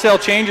have wholesale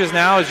changes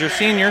now as your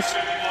seniors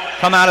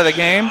come out of the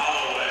game,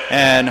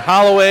 and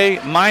Holloway,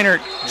 Minert,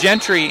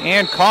 Gentry,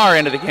 and Carr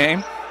into the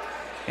game.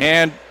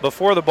 And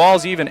before the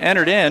ball's even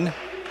entered in,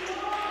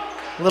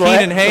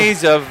 Keenan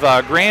Hayes of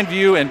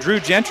Grandview and Drew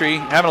Gentry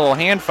having a little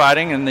hand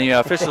fighting, and the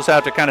officials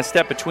have to kind of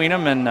step between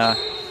them and have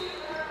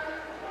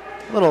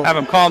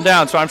them calm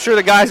down. So I'm sure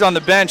the guys on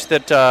the bench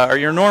that are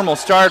your normal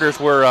starters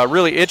were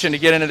really itching to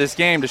get into this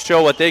game to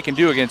show what they can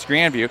do against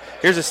Grandview.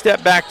 Here's a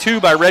step back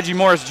two by Reggie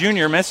Morris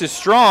Jr. Misses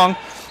strong.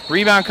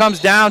 Rebound comes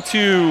down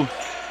to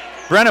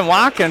Brennan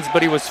Watkins,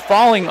 but he was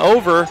falling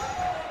over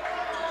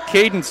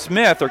Camden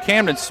Smith,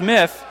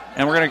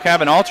 and we're going to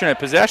have an alternate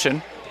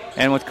possession.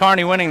 And with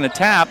Kearney winning the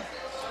tap,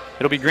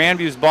 it'll be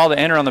Grandview's ball to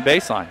enter on the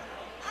baseline.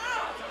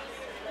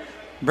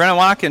 Brennan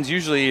Watkins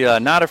usually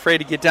not afraid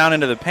to get down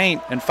into the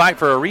paint and fight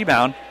for a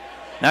rebound.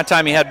 That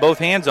time he had both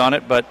hands on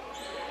it, but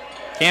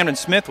Camden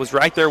Smith was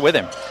right there with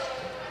him.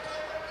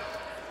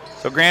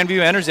 So Grandview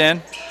enters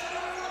in.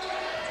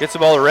 Gets the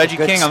ball to Reggie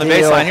King on the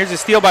baseline. Here's a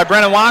steal by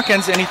Brennan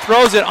Watkins, and he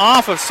throws it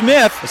off of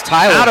Smith.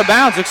 Out of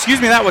bounds.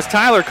 That was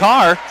Tyler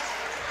Carr.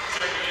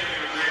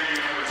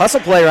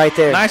 Hustle play right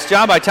there. Nice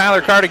job by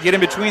Tyler Carr to get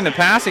in between the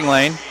passing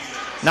lane.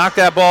 Knock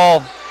that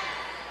ball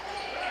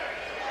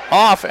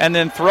off and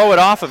then throw it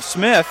off of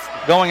Smith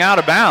going out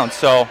of bounds.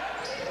 So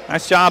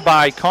nice job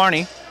by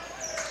Kearney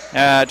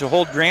to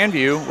hold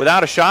Grandview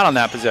without a shot on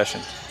that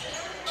possession.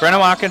 Brennan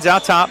Watkins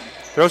out top.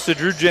 Throws to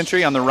Drew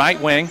Gentry on the right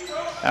wing.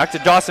 Back to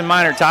Dawson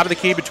Minor, top of the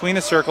key between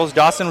the circles.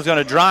 Dawson was going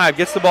to drive,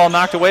 gets the ball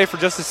knocked away for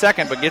just a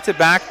second, but gets it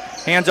back,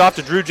 hands off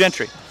to Drew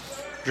Gentry.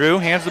 Drew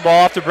hands the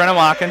ball off to Brennan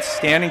Watkins,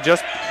 standing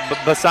just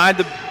beside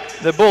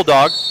the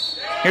Bulldog.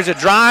 Here's a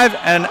drive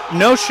and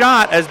no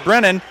shot as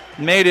Brennan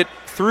made it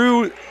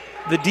through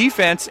the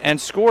defense and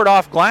scored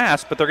off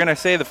glass, but they're going to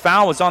say the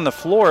foul was on the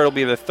floor. It'll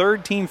be the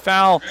third team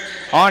foul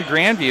on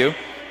Grandview.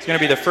 It's going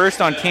to be the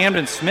first on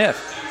Camden Smith.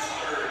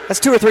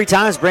 That's 2 or 3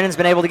 times Brennan's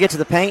been able to get to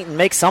the paint and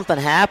make something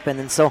happen,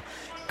 and so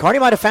Kearney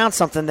might have found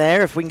something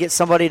there if we can get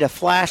somebody to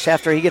flash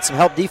after he gets some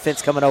help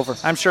defense coming over.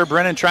 I'm sure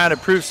Brennan trying to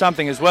prove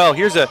something as well.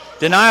 Here's a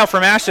denial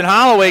from Ashton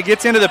Holloway.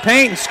 Gets into the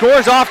paint and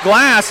scores off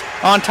glass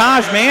on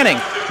Taj Manning.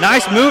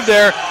 Nice move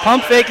there.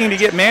 Pump faking to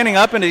get Manning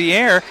up into the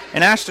air,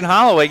 and Ashton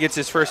Holloway gets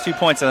his first 2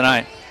 points of the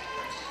night.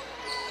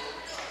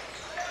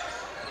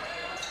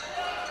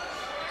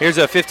 Here's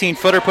a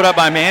 15-footer put up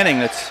by Manning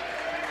that's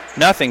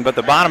nothing but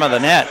the bottom of the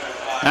net.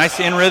 Nice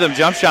in-rhythm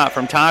jump shot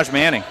from Taj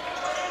Manning,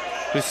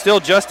 who's still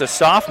just a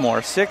sophomore,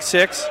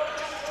 6'6",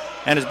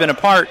 and has been a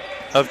part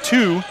of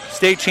 2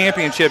 state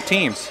championship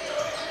teams.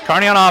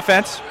 Kearney on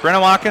offense.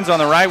 Brennan Watkins on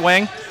the right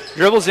wing.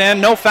 Dribbles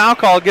in. No foul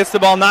call. Gets the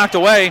ball knocked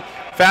away.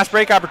 Fast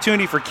break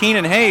opportunity for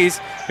Keenan Hayes,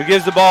 who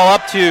gives the ball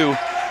up to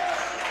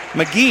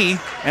McGee.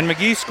 And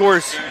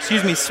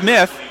McGee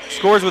Smith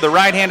scores with a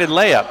right-handed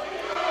layup.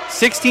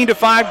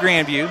 16-5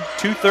 Grandview.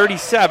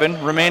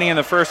 2:37 remaining in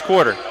the first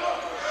quarter.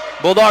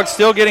 Bulldogs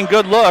still getting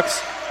good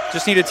looks.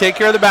 Just need to take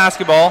care of the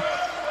basketball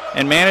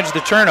and manage the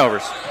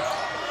turnovers.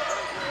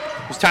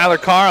 There's Tyler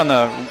Carr on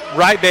the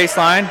right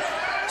baseline.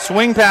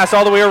 Swing pass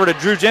all the way over to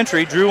Drew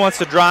Gentry. Drew wants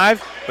to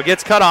drive, but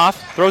gets cut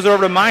off. Throws it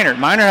over to Minert.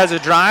 Minert has a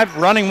drive,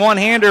 running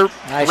one-hander,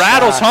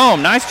 rattles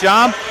home. Nice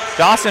job,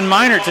 Dawson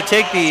Minert, to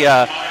take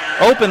the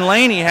open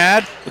lane he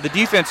had with the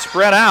defense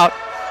spread out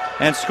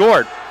and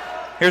scored.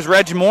 Here's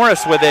Reg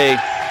Morris with a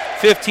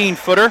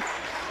 15-footer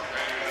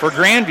for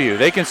Grandview.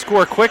 They can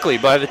score quickly.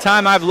 By the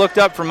time I've looked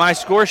up from my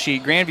score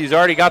sheet, Grandview's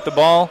already got the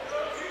ball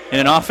in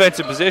an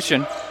offensive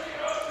position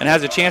and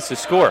has a chance to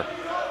score.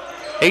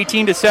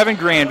 18-7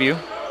 Grandview.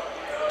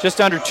 Just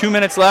under 2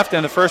 minutes left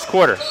in the first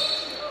quarter.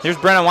 Here's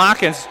Brennan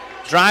Watkins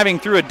driving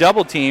through a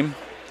double team,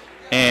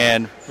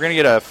 and we're going to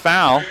get a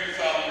foul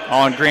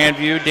on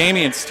Grandview.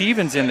 Damian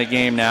Stevens in the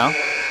game now,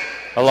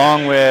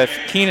 along with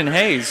Keenan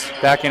Hayes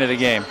back into the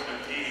game.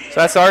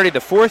 So that's already the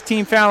 4th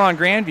team foul on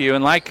Grandview,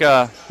 and like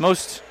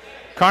most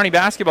Kearney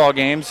basketball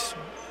games,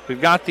 we've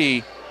got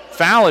the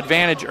foul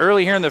advantage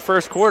early here in the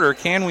first quarter.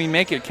 Can we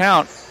make it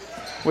count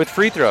with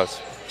free throws?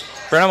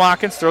 Brennan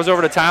Watkins throws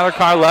over to Tyler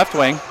Carr, left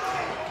wing.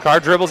 Carr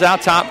dribbles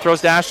out top,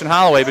 throws to Ashton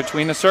Holloway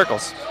between the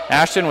circles.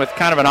 Ashton with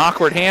kind of an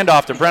awkward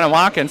handoff to Brennan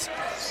Watkins.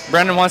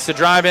 Brennan wants to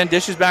drive in,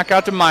 dishes back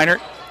out to Minert.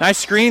 Nice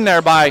screen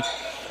there by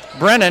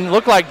Brennan.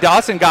 Looked like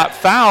Dawson got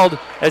fouled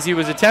as he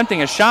was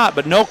attempting a shot,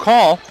 but no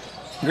call.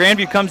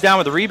 Grandview comes down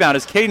with the rebound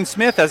as Caden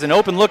Smith has an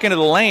open look into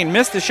the lane.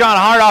 Missed the shot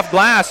hard off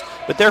glass,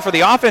 but there for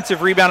the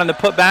offensive rebound and the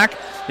putback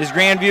is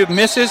Grandview.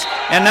 Misses,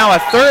 and now a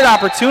third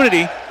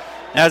opportunity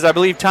as I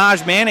believe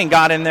Taj Manning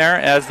got in there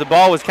as the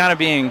ball was kind of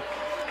being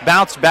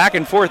bounced back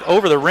and forth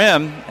over the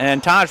rim,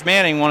 and Taj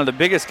Manning, one of the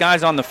biggest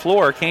guys on the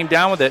floor, came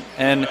down with it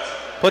and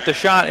put the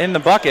shot in the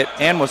bucket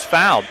and was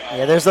fouled.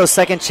 Yeah, there's those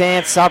second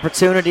chance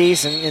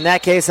opportunities, and in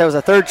that case, that was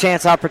a third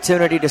chance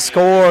opportunity to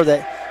score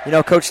that,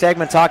 Coach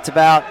Stegman talked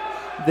about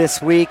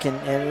this week,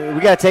 and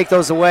we got to take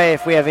those away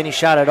if we have any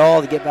shot at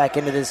all to get back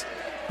into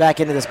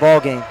this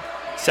ball game.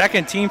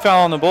 Second team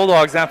foul on the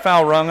Bulldogs. That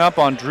foul rung up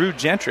on Drew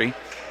Gentry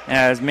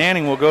as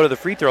Manning will go to the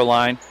free throw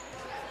line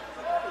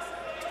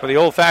for the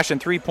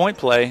old-fashioned three-point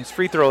play. His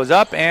free throw is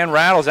up and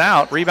rattles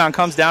out. Rebound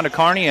comes down to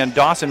Kearney and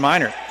Dawson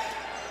Minert.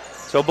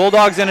 So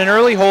Bulldogs in an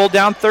early hold,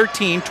 down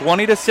 13,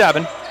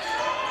 20-7.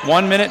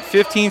 1 minute,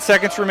 15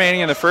 seconds remaining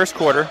in the first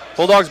quarter.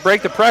 Bulldogs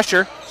break the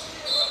pressure,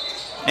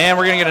 and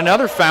we're going to get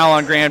another foul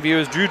on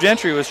Grandview as Drew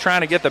Gentry was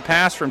trying to get the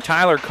pass from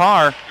Tyler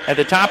Carr at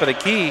the top of the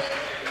key.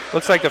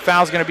 Looks like the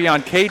foul's going to be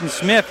on Caden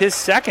Smith, his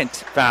second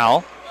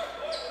foul.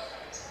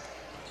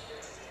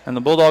 And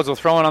the Bulldogs will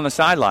throw it on the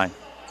sideline.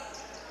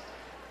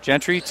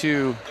 Gentry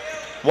to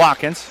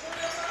Watkins.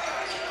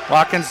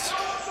 Watkins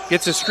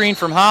gets a screen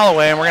from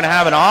Holloway, and we're going to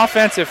have an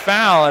offensive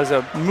foul as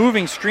a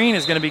moving screen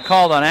is going to be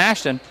called on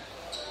Ashton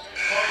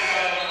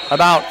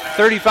about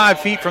 35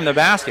 feet from the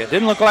basket.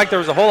 Didn't look like there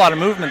was a whole lot of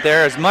movement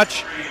there, as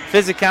much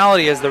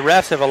physicality as the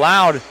refs have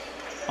allowed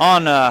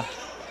on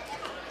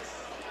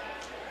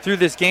through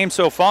this game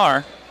so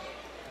far.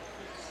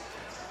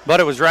 But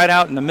it was right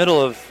out in the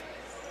middle of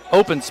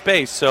open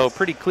space, so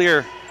pretty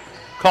clear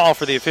call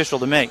for the official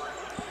to make.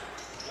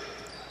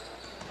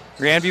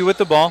 Grandview with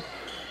the ball.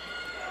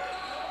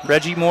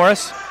 Reggie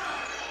Morris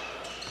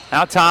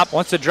out top,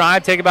 wants to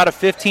drive, take about a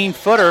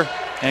 15-footer,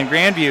 and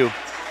Grandview,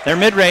 their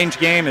mid-range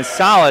game is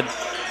solid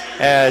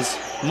as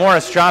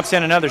Morris drops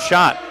in another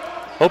shot.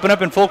 Open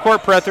up in full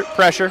court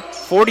pressure,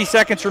 40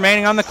 seconds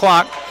remaining on the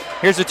clock.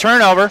 Here's a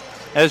turnover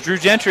as Drew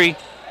Gentry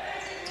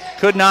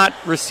could not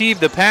receive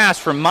the pass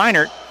from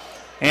Minert,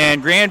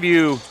 and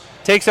Grandview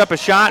takes up a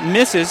shot,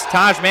 misses.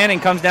 Taj Manning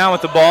comes down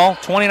with the ball,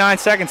 29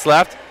 seconds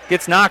left,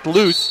 gets knocked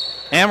loose.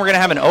 And we're going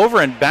to have an over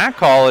and back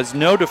call as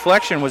no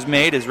deflection was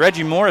made as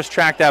Reggie Morris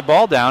tracked that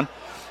ball down,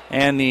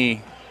 and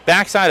the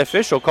backside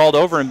official called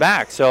over and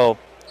back. So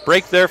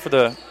break there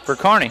for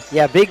Kearney.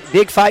 Yeah,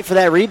 big fight for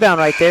that rebound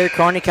right there.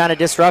 Kearney kind of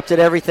disrupted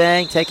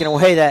everything, taking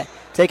away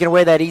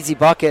that easy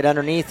bucket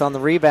underneath on the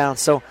rebound.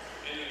 So,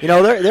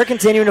 they're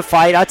continuing to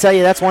fight. I'll tell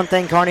you, that's one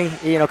thing Kearney,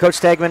 Coach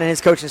Stegman and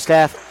his coaching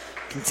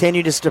staff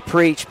continue just to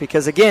preach,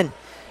 because again,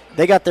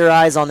 they got their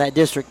eyes on that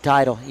district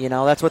title.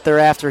 That's what they're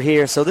after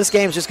here. So this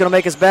game's just going to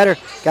make us better.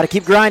 Got to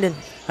keep grinding.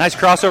 Nice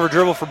crossover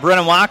dribble for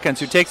Brennan Watkins,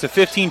 who takes a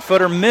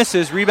 15-footer,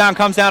 misses. Rebound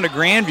comes down to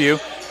Grandview.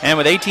 And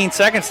with 18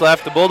 seconds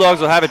left, the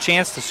Bulldogs will have a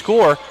chance to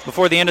score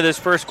before the end of this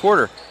first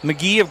quarter.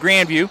 McGee of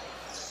Grandview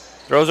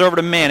throws over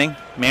to Manning.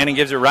 Manning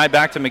gives it right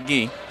back to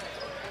McGee.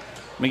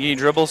 McGee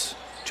dribbles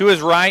to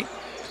his right,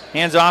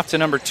 hands off to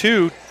number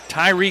 2,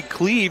 Tyreek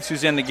Cleaves,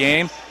 who's in the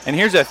game. And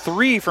here's a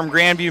three from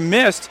Grandview,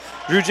 missed.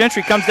 Drew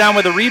Gentry comes down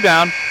with a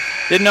rebound.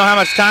 Didn't know how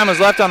much time was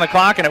left on the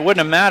clock, and it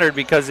wouldn't have mattered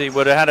because he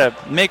would have had to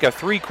make a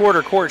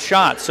three-quarter court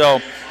shot.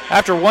 So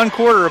after 1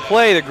 quarter of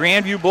play, the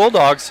Grandview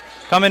Bulldogs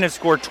come in and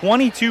score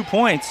 22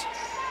 points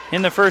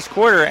in the first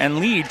quarter and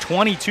lead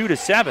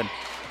 22-7.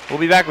 We'll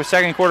be back with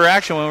second quarter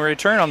action when we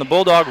return on the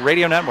Bulldog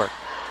Radio Network.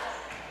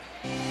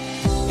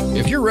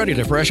 If you're ready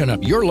to freshen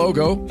up your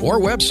logo or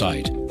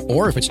website,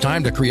 or if it's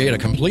time to create a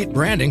complete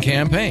branding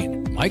campaign,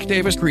 Mike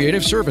Davis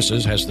Creative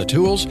Services has the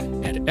tools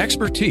and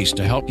expertise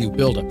to help you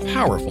build a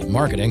powerful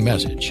marketing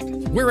message.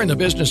 We're in the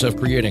business of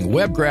creating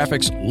web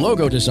graphics,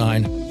 logo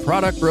design,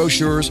 product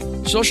brochures,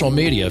 social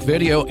media,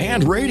 video,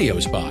 and radio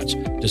spots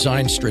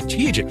designed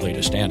strategically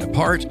to stand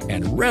apart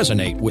and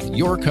resonate with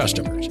your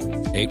customers.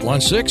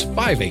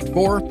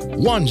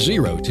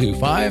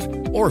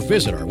 816-584-1025 or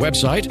visit our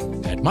website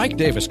at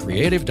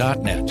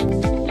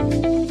mikedaviscreative.net.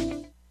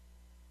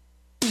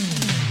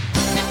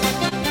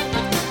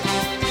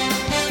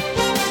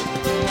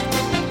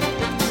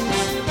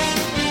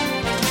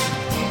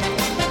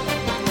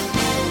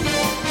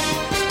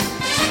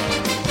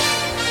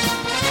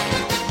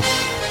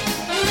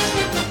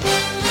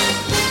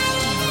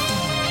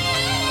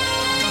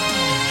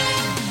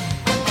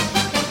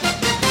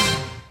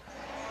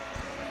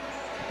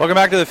 Welcome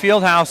back to the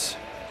Fieldhouse.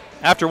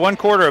 After 1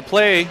 quarter of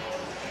play,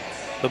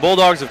 the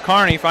Bulldogs of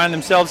Kearney find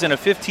themselves in a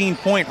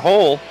 15-point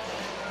hole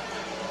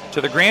to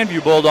the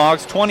Grandview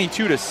Bulldogs,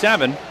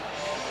 22-7.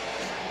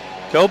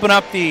 To open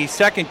up the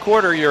second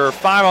quarter, your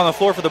 5 on the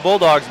floor for the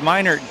Bulldogs: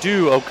 Minor,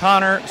 Dew,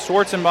 O'Connor,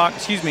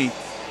 Schwarzenbach,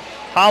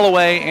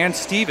 Holloway, and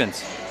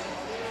Stevens.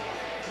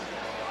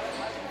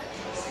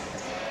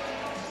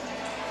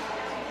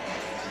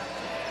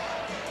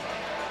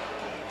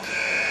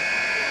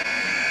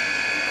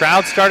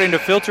 Crowd starting to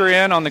filter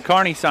in on the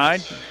Kearney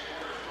side.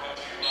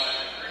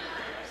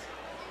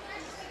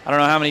 I don't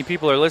know how many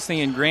people are listening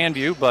in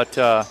Grandview, but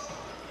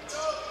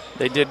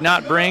they did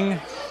not bring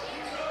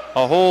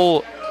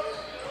a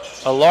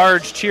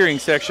large cheering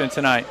section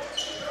tonight.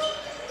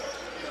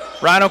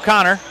 Ryan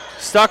O'Connor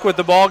stuck with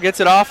the ball, gets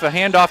it off, a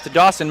handoff to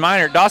Dawson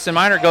Minor. Dawson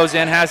Minor goes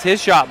in, has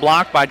his shot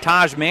blocked by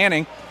Taj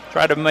Manning.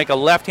 Tried to make a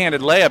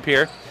left-handed layup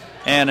here.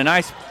 And a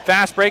nice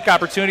fast break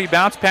opportunity.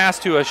 Bounce pass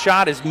to a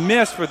shot is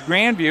missed with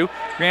Grandview.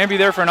 Grandview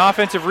there for an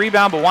offensive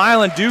rebound, but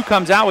Weiland Dew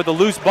comes out with a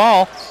loose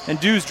ball, and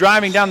Dew's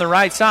driving down the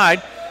right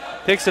side.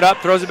 Picks it up,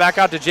 throws it back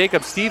out to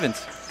Jacob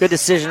Stevens. Good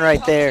decision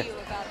right there.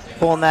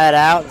 Pulling that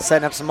out and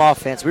setting up some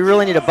offense. We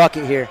really need a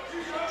bucket here.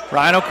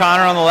 Ryan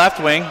O'Connor on the left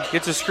wing.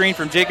 Gets a screen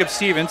from Jacob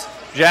Stevens.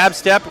 Jab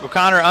step,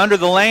 O'Connor under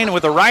the lane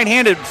with a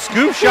right-handed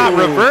scoop shot.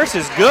 Reverse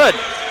is good.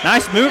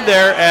 Nice move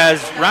there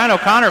as Ryan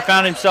O'Connor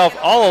found himself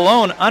all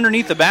alone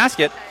underneath the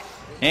basket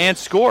and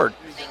scored.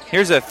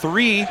 Here's a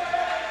three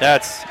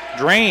that's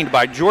drained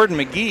by Jordan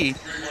McGee.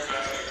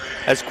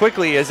 As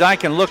quickly as I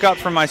can look up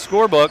from my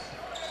scorebook,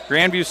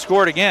 Grandview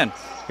scored again.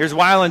 Here's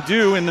Weiland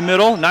Dew in the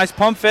middle. Nice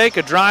pump fake,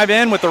 a drive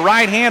in with the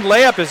right hand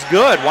layup is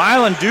good.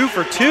 Weiland Dew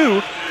for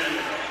 2.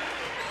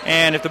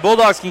 And if the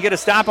Bulldogs can get a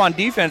stop on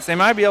defense, they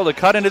might be able to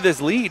cut into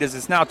this lead as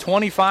it's now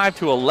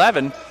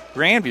 25-11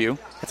 Grandview.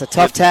 That's a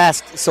tough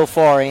task so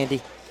far, Andy.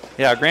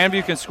 Yeah,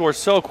 Grandview can score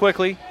so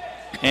quickly,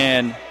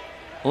 and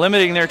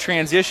limiting their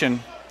transition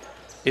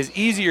is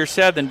easier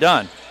said than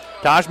done.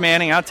 Taj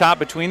Manning out top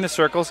between the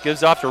circles,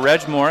 gives off to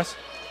Reg Morris.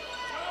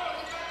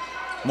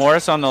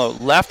 Morris on the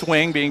left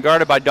wing being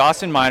guarded by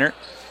Dawson Minor.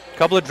 A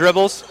couple of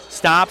dribbles,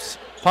 stops,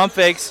 pump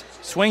fakes,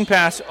 swing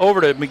pass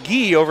over to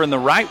McGee over in the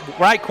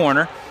right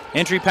corner.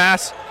 Entry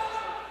pass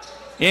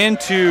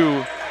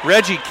into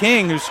Reggie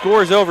King, who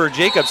scores over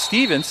Jacob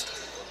Stevens.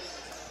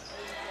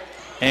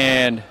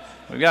 And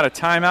we've got a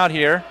timeout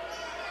here.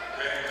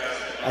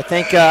 I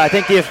think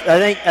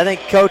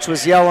Coach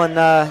was yelling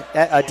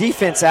a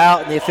defense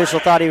out, and the official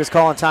thought he was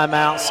calling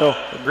timeout. So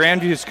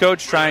Grandview's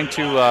coach trying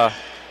to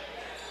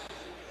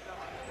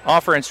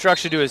offer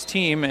instruction to his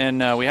team,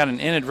 and we had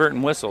an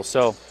inadvertent whistle.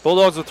 So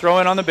Bulldogs will throw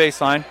in on the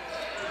baseline.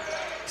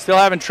 Still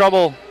having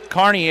trouble.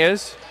 Kearney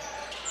is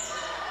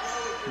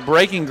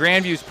breaking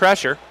Grandview's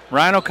pressure.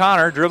 Ryan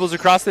O'Connor dribbles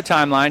across the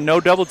timeline. No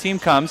double team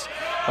comes.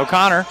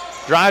 O'Connor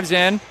drives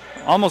in,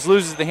 almost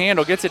loses the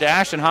handle, gets it to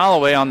Ashton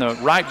Holloway on the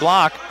right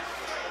block,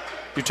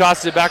 who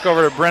tosses it back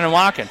over to Brennan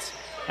Watkins.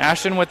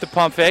 Ashton with the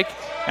pump fake.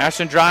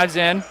 Ashton drives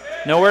in,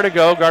 nowhere to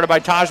go, guarded by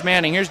Taj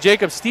Manning. Here's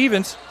Jacob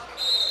Stevens,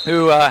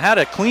 who had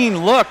a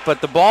clean look,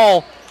 but the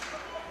ball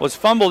was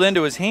fumbled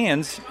into his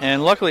hands,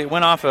 and luckily it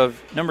went off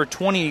of number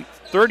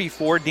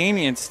 34,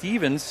 Damian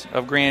Stevens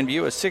of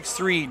Grandview, a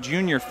 6'3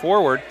 junior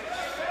forward,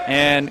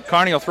 and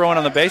Kearney will throw in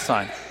on the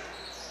baseline.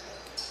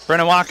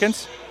 Brennan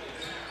Watkins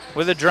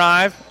with a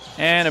drive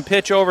and a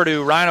pitch over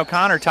to Ryan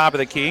O'Connor, top of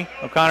the key.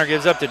 O'Connor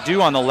gives up to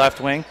Dew on the left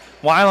wing.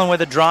 Weiland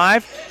with a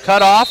drive,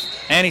 cut off,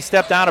 and he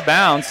stepped out of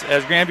bounds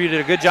as Grandview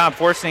did a good job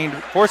forcing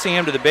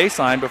him to the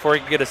baseline before he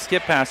could get a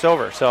skip pass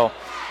over. So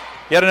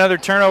yet another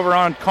turnover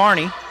on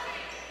Kearney.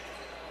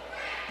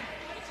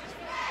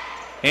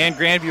 And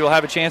Grandview will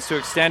have a chance to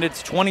extend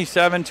its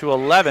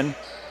 27-11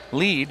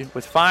 lead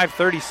with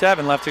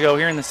 5:37 left to go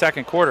here in the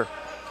second quarter.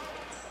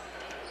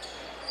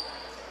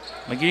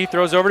 McGee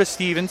throws over to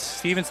Stevens.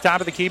 Stevens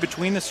top of the key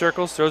between the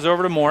circles. Throws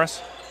over to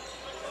Morris.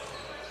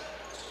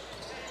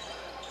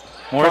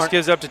 Morris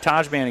gives up to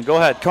Taj Manning. Go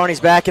ahead.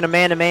 Kearney's back in a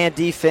man-to-man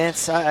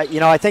defense.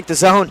 I think the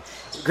zone,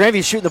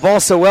 Grandview's shooting the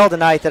ball so well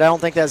tonight that I don't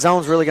think that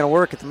zone's really going to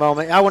work at the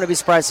moment. I wouldn't be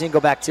surprised to see him go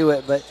back to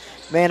it, but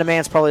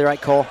man-to-man's probably the right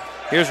call.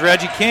 Here's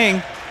Reggie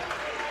King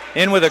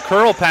in with a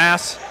curl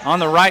pass on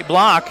the right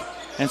block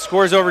and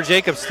scores over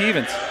Jacob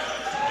Stevens.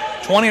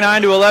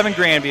 29-11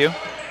 Grandview.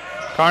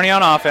 Kearney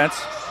on offense.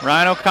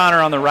 Ryan O'Connor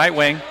on the right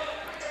wing.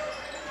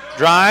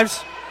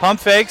 Drives,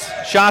 pump fakes,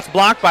 shots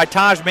blocked by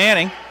Taj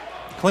Manning.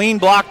 Clean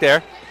block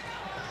there.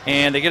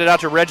 And they get it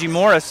out to Reggie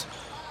Morris,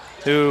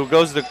 who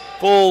goes the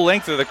full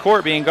length of the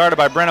court being guarded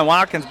by Brennan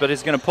Watkins, but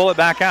is going to pull it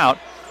back out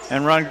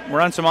and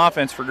run some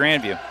offense for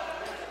Grandview.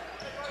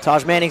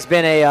 Taj Manning's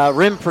been a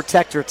rim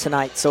protector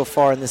tonight so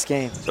far in this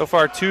game. So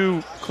far,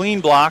 2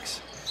 clean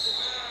blocks.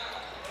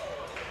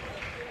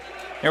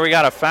 Here we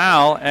got a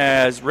foul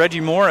as Reggie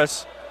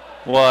Morris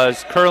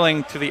was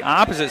curling to the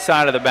opposite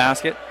side of the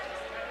basket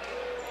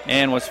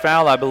and was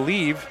fouled, I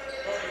believe,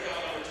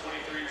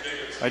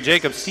 by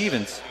Jacob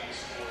Stevens.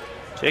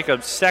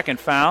 Jacob's second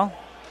foul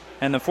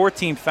and the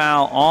 14th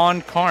foul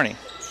on Kearney.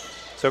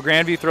 So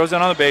Grandview throws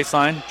it on the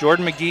baseline.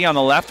 Jordan McGee on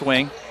the left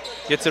wing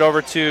gets it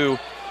over to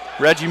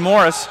Reggie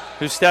Morris,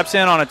 who steps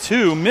in on a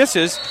 2,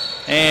 misses,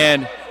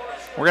 and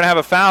we're going to have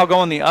a foul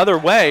going the other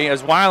way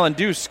as Wyland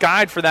Dew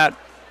skied for that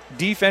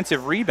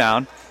defensive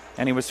rebound,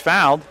 and he was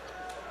fouled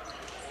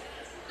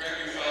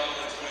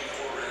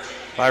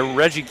by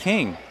Reggie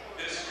King.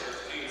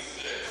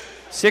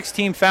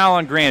 16th foul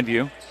on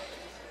Grandview.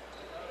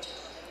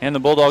 And the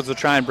Bulldogs will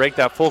try and break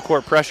that full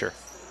court pressure.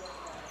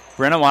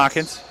 Brennan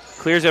Watkins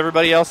clears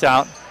everybody else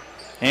out,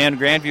 and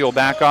Grandview will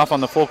back off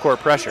on the full court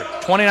pressure.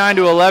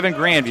 29-11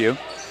 Grandview.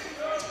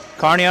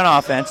 Kearney on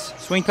offense.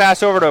 Swing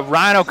pass over to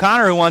Ryan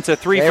O'Connor, who wants a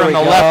 3 from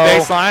the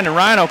left baseline, and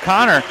Ryan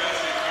O'Connor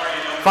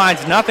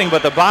finds nothing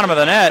but the bottom of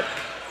the net.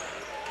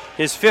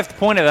 His 5th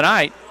point of the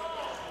night,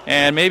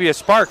 and maybe a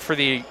spark for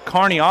the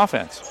Kearney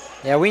offense.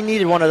 Yeah, we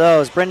needed one of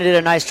those. Brendan did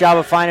a nice job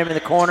of finding him in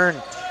the corner,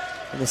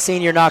 and the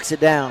senior knocks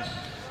it down.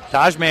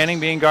 Taj Manning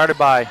being guarded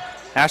by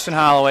Ashton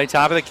Holloway,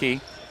 top of the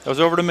key. Goes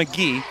over to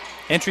McGee.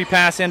 Entry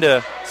pass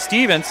into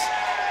Stevens.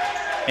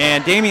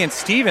 And Damian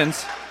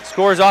Stevens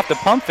scores off the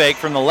pump fake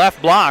from the left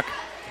block.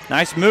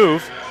 Nice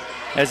move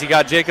as he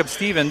got Jacob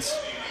Stevens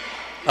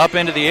up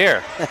into the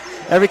air.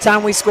 Every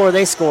time we score,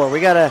 they score.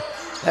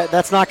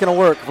 That's not going to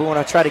work if we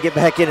want to try to get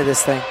back into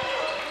this thing.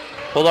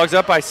 Bulldogs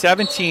up by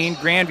 17,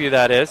 Grandview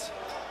that is.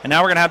 And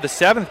now we're going to have the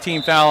 7th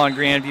team foul on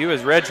Grandview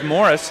as Reg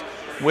Morris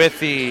with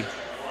the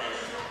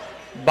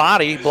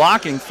body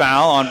blocking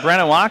foul on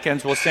Brennan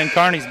Watkins will send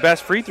Kearney's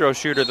best free throw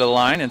shooter to the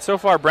line. And so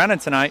far, Brennan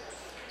tonight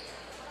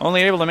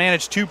only able to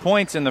manage 2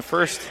 points in the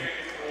first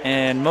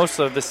and most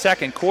of the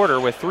second quarter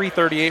with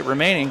 3:38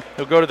 remaining.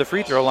 He'll go to the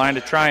free throw line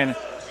to try and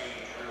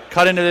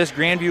cut into this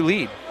Grandview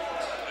lead.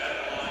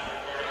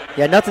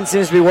 Yeah, nothing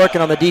seems to be working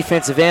on the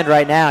defensive end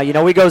right now.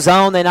 We go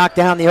zone, they knock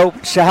down the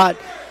open shot,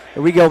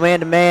 and we go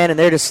man-to-man, and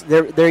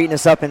they're eating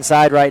us up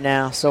inside right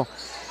now. So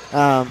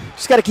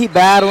just got to keep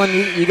battling.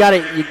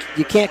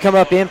 You can't come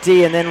up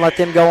empty and then let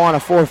them go on a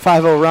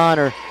 4-5-0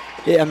 run.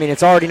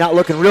 It's already not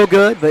looking real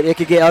good, but it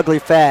could get ugly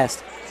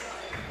fast.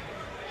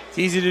 It's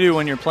easy to do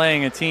when you're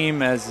playing a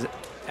team as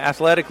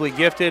athletically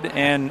gifted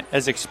and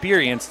as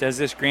experienced as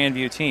this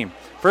Grandview team.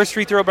 First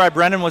free throw by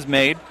Brennan was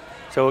made,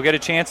 so we'll get a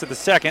chance at the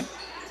second,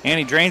 and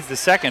he drains the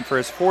second for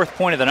his 4th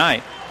point of the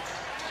night.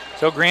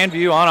 So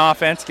Grandview on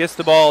offense gets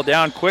the ball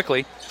down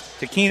quickly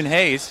to Keenan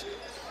Hayes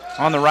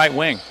on the right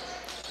wing.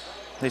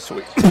 They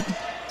swing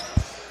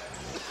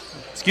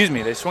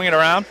it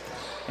around,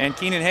 and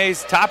Keenan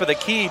Hayes, top of the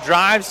key,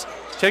 drives,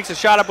 takes a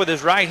shot up with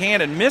his right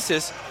hand and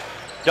misses.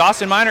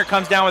 Dawson Minor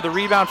comes down with a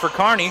rebound for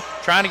Kearney,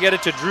 trying to get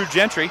it to Drew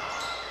Gentry.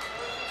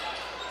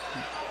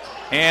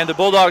 And the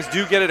Bulldogs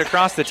do get it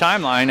across the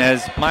timeline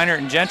as Minor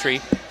and Gentry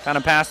kind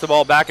of pass the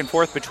ball back and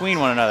forth between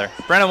one another.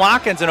 Brennan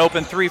Watkins, an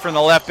open 3 from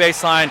the left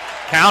baseline.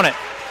 Count it.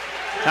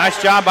 Nice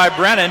job by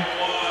Brennan.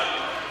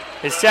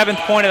 His 7th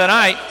point of the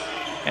night.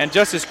 And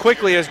just as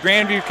quickly as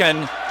Grandview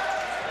can,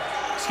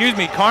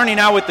 Kearney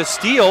now with the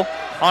steal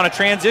on a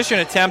transition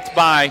attempt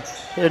by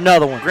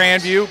another one.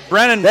 Grandview.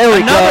 Brennan,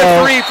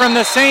 another 3 from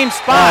the same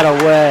spot.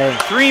 Not away.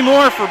 3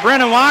 more for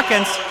Brennan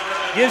Watkins.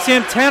 Gives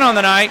him 10 on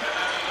the night.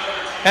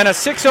 And a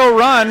 6-0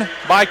 run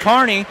by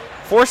Kearney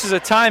forces a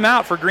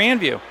timeout for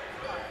Grandview.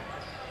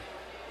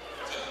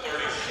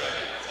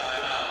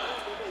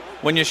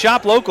 When you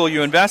shop local,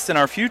 you invest in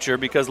our future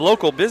because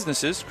local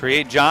businesses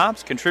create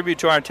jobs, contribute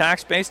to our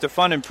tax base to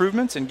fund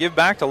improvements, and give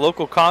back to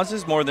local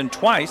causes more than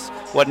twice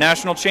what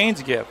national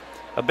chains give.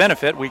 A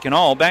benefit we can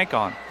all bank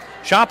on.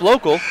 Shop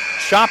local,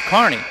 shop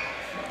Kearney.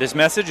 This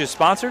message is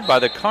sponsored by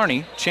the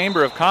Kearney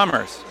Chamber of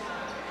Commerce.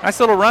 Nice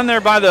little run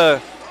there by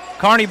the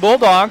Kearney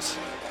Bulldogs.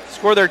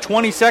 Score their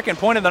 22nd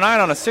point of the night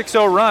on a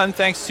 6-0 run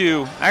thanks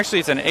to, actually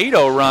it's an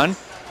 8-0 run,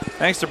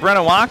 thanks to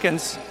Brennan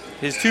Watkins.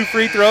 His 2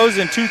 free throws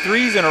and 2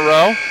 threes in a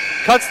row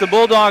cuts the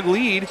Bulldog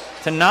lead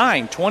to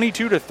 9,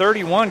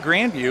 22-31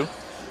 Grandview.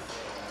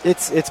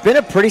 It's been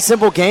a pretty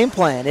simple game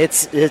plan.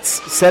 It's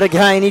set a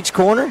guy in each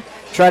corner,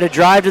 try to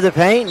drive to the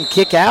paint and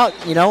kick out,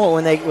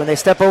 when they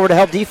step over to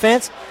help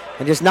defense,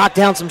 and just knock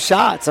down some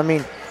shots. I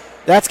mean,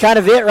 that's kind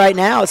of it right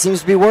now. It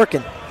seems to be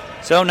working.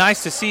 So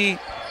nice to see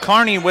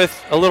Kearney with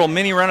a little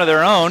mini run of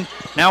their own.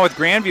 Now with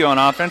Grandview on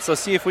offense,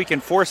 let's see if we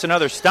can force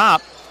another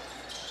stop.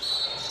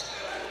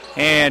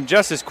 And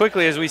just as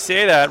quickly as we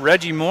say that,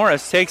 Reggie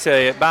Morris takes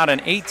about an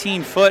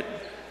 18-foot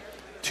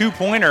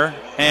two-pointer,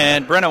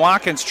 and Brennan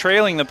Watkins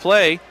trailing the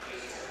play,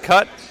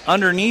 cut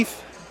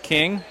underneath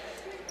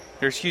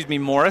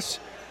Morris,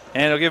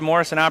 and it'll give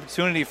Morris an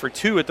opportunity for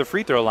 2 at the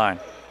free throw line.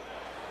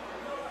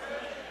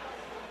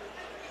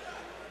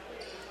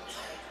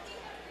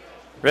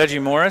 Reggie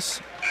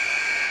Morris,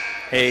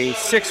 a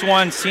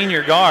 6'1"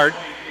 senior guard,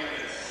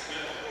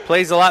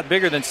 plays a lot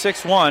bigger than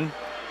 6'1",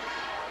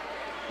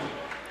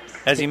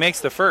 as he makes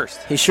the first.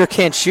 He sure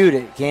can't shoot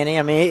it, can he?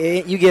 I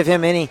mean, you give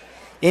him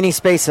any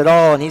space at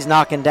all, and he's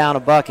knocking down a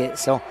bucket.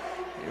 So,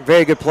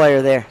 very good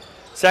player there.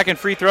 Second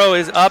free throw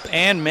is up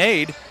and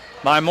made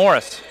by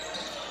Morris.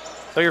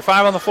 So your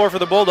 5 on the floor for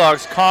the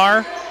Bulldogs: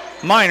 Carr,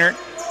 Minert,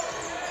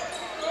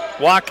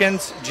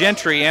 Watkins,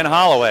 Gentry, and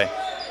Holloway.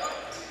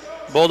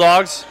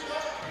 Bulldogs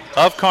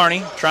of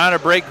Kearney trying to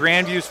break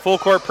Grandview's full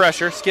court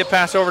pressure. Skip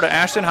pass over to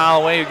Ashton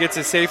Holloway, who gets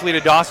it safely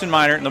to Dawson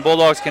Minert, and the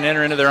Bulldogs can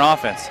enter into their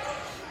offense.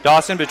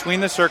 Dawson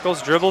between the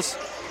circles, dribbles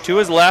to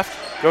his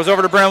left, goes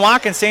over to Brennan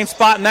Watkins, same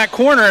spot in that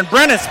corner, and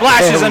Brennan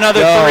splashes another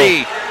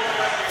 3.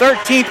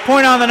 13th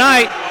point on the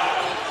night,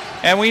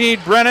 and we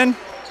need Brennan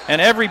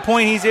and every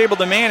point he's able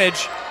to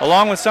manage,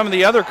 along with some of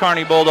the other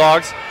Kearney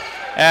Bulldogs,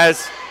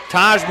 as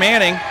Taj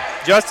Manning,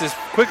 just as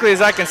quickly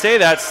as I can say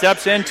that,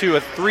 steps into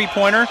a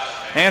three-pointer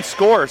and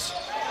scores.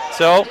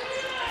 So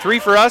 3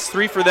 for us,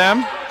 3 for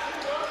them.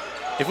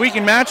 If we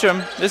can match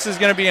them, this is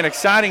going to be an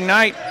exciting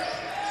night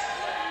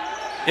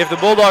if the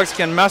Bulldogs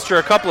can muster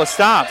a couple of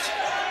stops.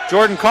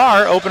 Jordan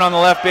Carr open on the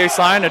left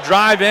baseline, a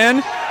drive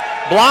in,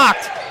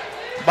 blocked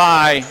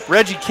by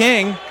Reggie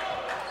King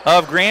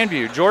of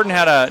Grandview. Jordan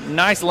had a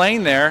nice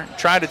lane there,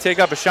 tried to take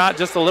up a shot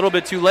just a little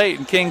bit too late,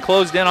 and King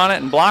closed in on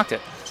it and blocked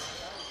it.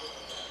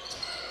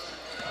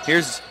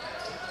 Here's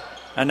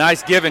a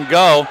nice give and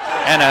go,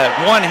 and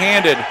a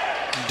one-handed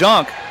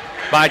dunk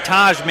by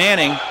Taj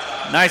Manning.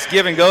 Nice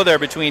give and go there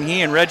between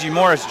he and Reggie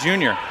Morris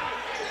Jr.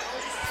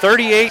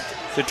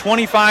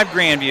 38-25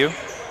 Grandview.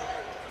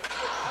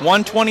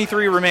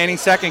 1:23 remaining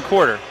second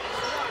quarter.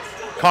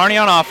 Kearney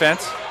on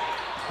offense.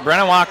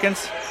 Brennan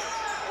Watkins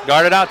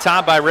guarded out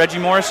top by Reggie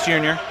Morris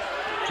Jr.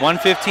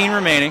 1:15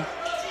 remaining.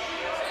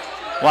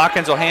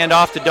 Watkins will hand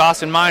off to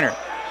Dawson Minert.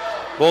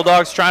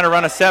 Bulldogs trying to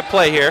run a set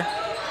play here,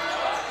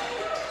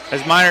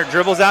 as Minert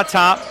dribbles out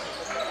top,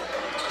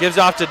 gives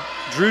off to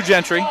Drew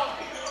Gentry.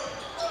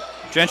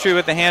 Gentry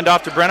with the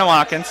handoff to Brennan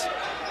Watkins.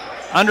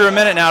 Under a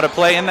minute now to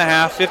play in the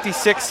half,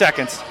 56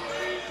 seconds.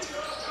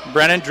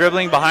 Brennan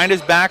dribbling behind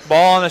his back,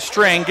 ball on the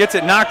string, gets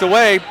it knocked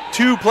away.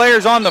 2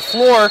 players on the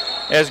floor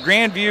as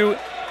Grandview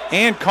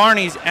and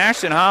Kearney's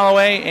Ashton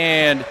Holloway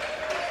and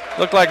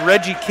looked like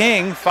Reggie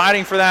King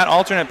fighting for that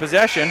alternate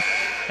possession.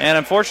 And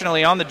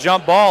unfortunately on the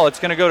jump ball, it's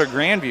going to go to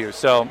Grandview.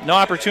 So no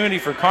opportunity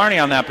for Kearney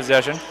on that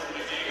possession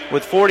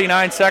with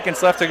 49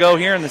 seconds left to go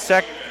here in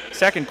the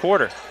second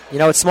quarter. You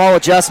know, it's small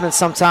adjustments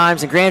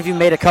sometimes, and Grandview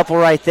made a couple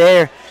right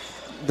there.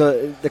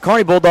 The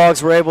Kearney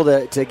Bulldogs were able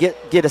to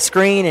get a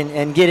screen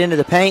and get into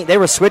the paint. They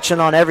were switching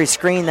on every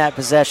screen that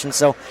possession.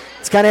 So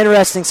it's kind of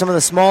interesting, some of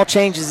the small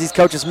changes these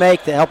coaches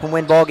make that help them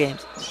win ball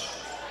games.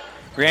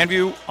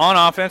 Grandview on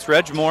offense,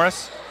 Reg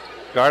Morris,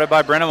 guarded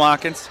by Brennan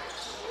Watkins.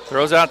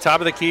 Throws out top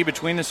of the key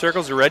between the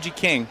circles to Reggie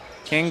King.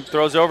 King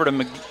throws over to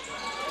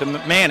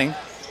Manning.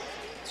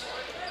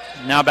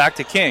 Now back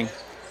to King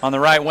on the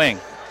right wing.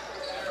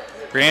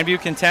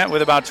 Grandview content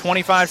with about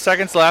 25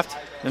 seconds left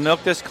to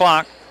milk this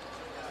clock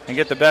and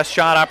get the best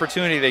shot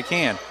opportunity they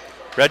can.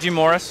 Reggie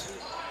Morris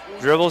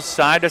dribbles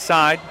side to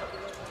side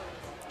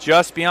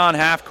just beyond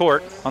half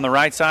court on the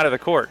right side of the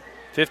court.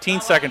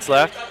 15 seconds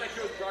left.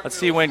 Let's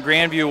see when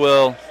Grandview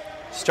will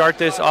start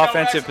this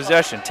offensive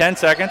possession. 10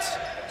 seconds.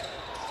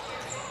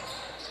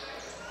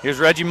 Here's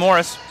Reggie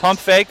Morris, pump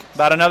fake,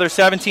 about another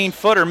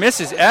 17-footer,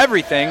 misses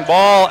everything,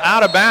 ball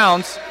out of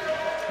bounds,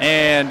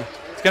 and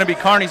it's going to be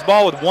Kearney's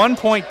ball with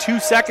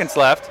 1.2 seconds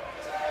left,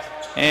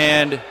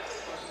 and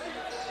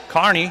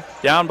Kearney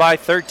down by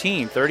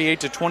 13,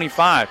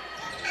 38-25.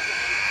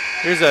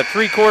 Here's a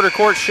three-quarter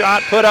court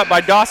shot put up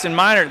by Dawson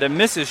Minert that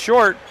misses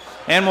short,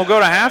 and we'll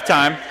go to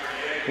halftime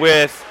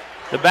with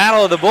the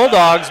battle of the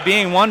Bulldogs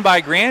being won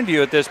by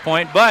Grandview at this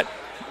point, but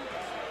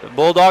the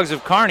Bulldogs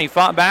of Kearney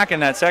fought back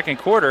in that second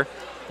quarter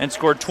and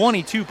scored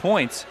 22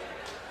 points,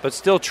 but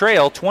still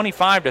trail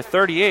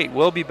 25-38.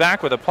 We'll be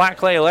back with a Platte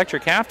Clay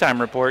Electric halftime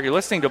report. You're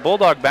listening to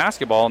Bulldog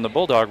Basketball on the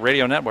Bulldog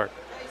Radio Network.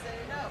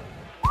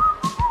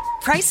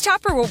 Price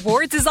Chopper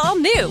Rewards is all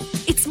new.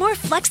 It's more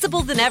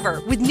flexible than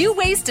ever with new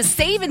ways to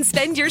save and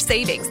spend your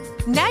savings.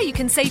 Now you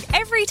can save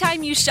every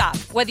time you shop,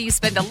 whether you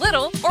spend a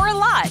little or a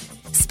lot.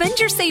 Spend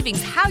your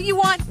savings how you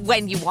want,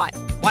 when you want.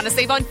 Want to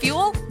save on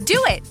fuel?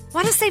 Do it.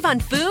 Want to save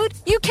on food?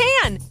 You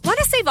can. Want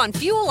to save on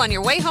fuel on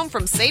your way home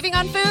from saving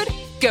on food?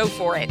 Go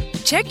for it.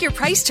 Check your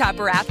Price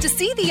Chopper app to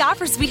see the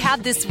offers we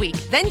have this week.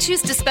 Then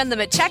choose to spend them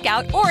at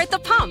checkout or at the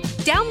pump.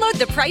 Download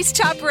the Price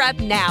Chopper app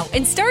now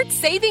and start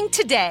saving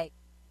today.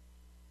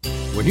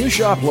 When you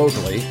shop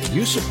locally,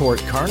 you support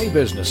Kearney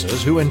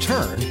businesses who in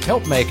turn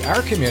help make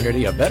our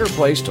community a better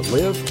place to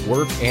live,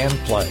 work, and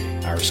play.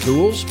 Our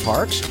schools,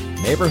 parks,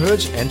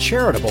 neighborhoods, and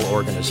charitable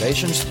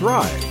organizations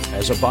thrive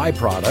as a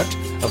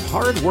byproduct of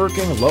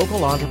hard-working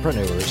local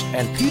entrepreneurs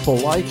and people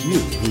like you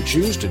who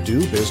choose to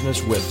do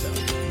business with them.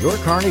 Your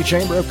Kearney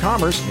Chamber of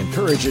Commerce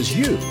encourages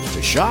you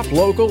to shop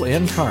local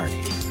in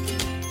Kearney.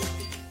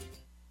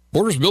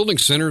 Porter's Building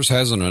Centers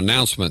has an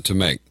announcement to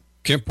make.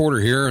 Kent Porter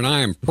here, and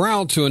I am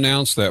proud to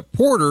announce that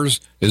Porter's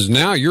is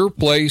now your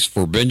place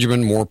for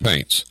Benjamin Moore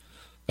paints.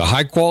 The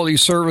high-quality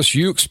service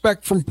you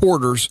expect from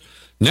Porter's,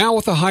 now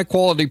with the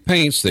high-quality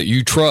paints that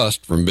you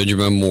trust from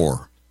Benjamin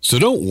Moore. So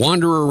don't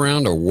wander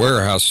around a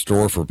warehouse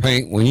store for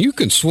paint when you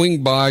can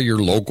swing by your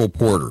local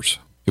Porter's.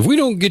 If we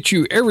don't get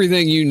you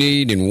everything you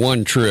need in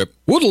one trip,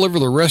 we'll deliver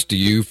the rest to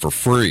you for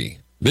free.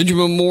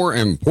 Benjamin Moore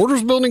and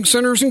Porter's Building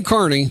Centers in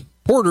Kearney.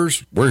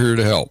 Porter's, we're here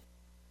to help.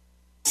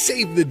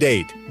 Save the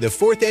date. The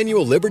 4th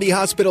Annual Liberty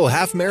Hospital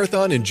Half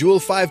Marathon and Jewel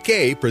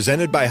 5K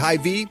presented by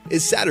Hy-Vee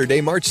is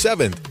Saturday, March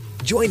 7th.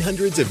 Join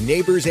hundreds of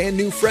neighbors and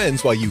new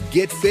friends while you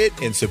get fit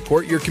and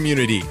support your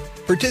community.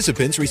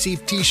 Participants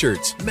receive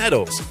t-shirts,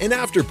 medals, an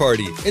after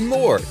party, and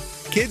more.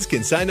 Kids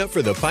can sign up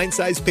for the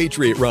Pint-Sized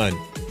Patriot Run.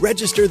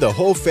 Register the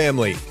whole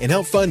family and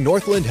help fund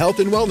Northland Health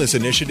and Wellness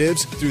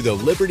initiatives through the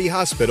Liberty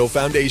Hospital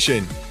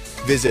Foundation.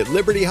 Visit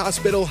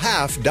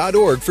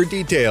libertyhospitalhalf.org for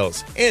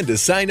details and to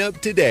sign up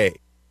today.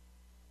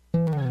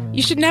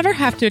 You should never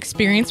have to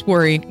experience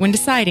worry when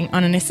deciding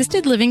on an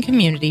assisted living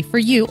community for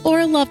you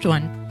or a loved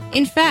one.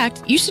 In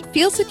fact, you should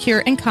feel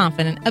secure and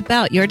confident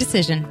about your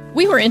decision.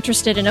 We were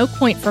interested in Oak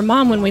Point for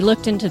Mom when we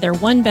looked into their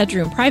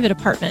one-bedroom private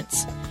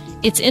apartments.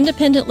 It's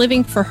independent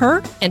living for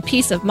her and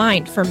peace of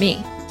mind for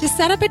me. To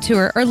set up a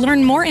tour or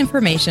learn more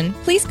information,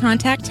 please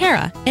contact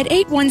Tara at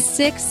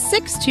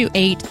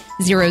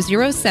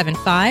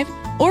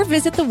 816-628-0075 or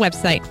visit the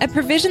website at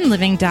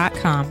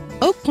provisionliving.com.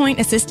 Oak Point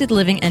Assisted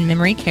Living and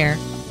Memory Care.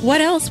 What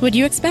else would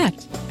you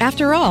expect?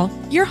 After all,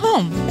 you're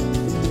home.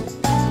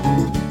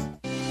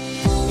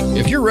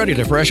 If you're ready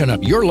to freshen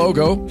up your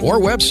logo or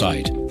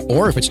website,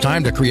 or if it's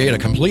time to create a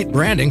complete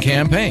branding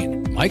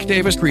campaign, Mike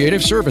Davis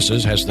Creative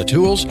Services has the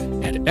tools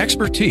and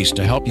expertise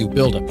to help you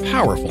build a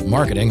powerful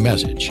marketing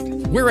message.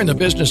 We're in the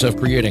business of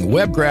creating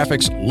web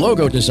graphics,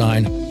 logo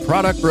design,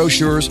 product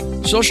brochures,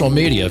 social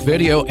media,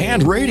 video,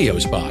 and radio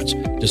spots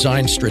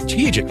designed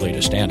strategically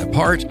to stand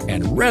apart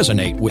and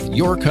resonate with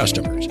your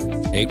customers.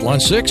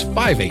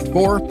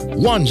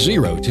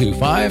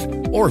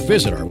 816-584-1025 or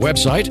visit our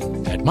website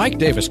at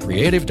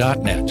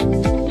mikedaviscreative.net.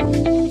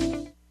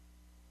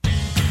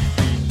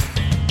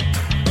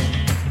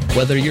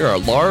 Whether you're a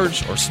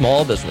large or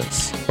small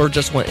business or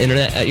just want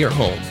internet at your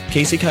home,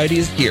 Casey Coyote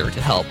is here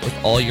to help with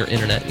all your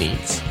internet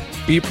needs.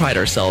 We pride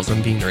ourselves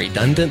on being a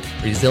redundant,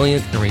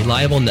 resilient, and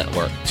reliable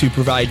network to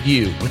provide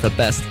you with the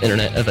best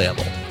internet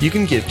available. You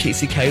can give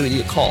Casey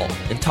Coyote a call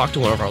and talk to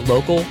one of our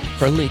local,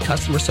 friendly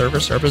customer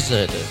service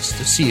representatives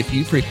to see if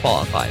you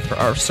pre-qualify for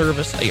our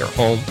service at your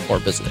home or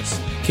business.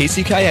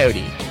 Casey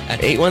Coyote at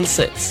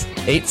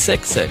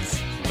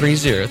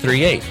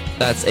 816-866-3038.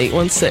 That's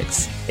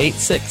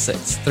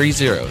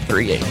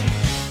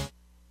 816-866-3038.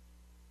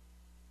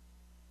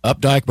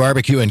 Updike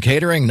Barbecue and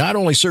Catering not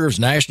only serves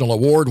national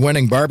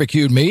award-winning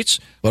barbecued meats,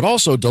 but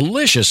also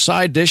delicious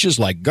side dishes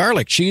like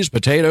garlic cheese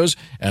potatoes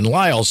and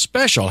Lyle's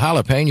special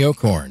jalapeno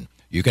corn.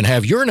 You can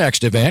have your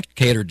next event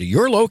catered to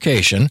your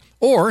location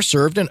or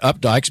served in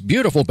Updike's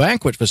beautiful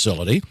banquet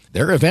facility.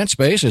 Their event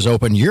space is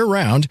open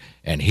year-round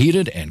and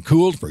heated and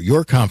cooled for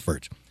your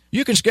comfort.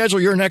 You can schedule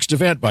your next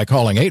event by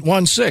calling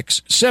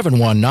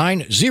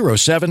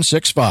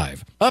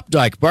 816-719-0765.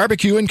 Updike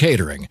Barbecue and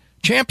Catering.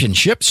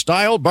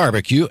 Championship-style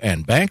barbecue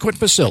and banquet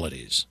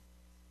facilities.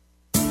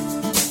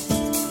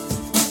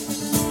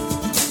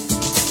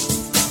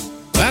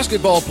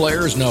 Basketball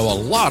players know a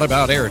lot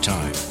about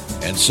airtime,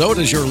 and so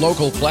does your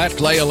local Platte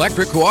Clay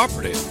Electric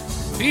Cooperative.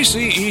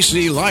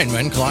 PCEC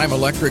linemen climb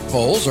electric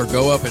poles or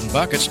go up in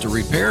buckets to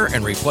repair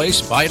and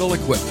replace vital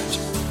equipment.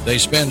 They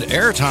spend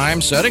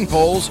airtime setting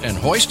poles and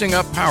hoisting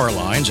up power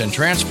lines and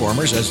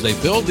transformers as they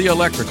build the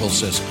electrical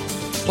system.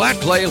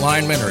 Platte Clay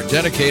linemen are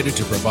dedicated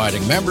to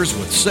providing members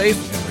with safe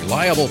and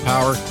reliable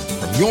power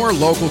from your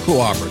local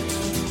cooperative.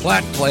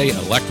 Platte Clay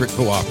Electric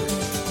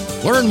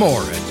Cooperative. Learn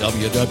more at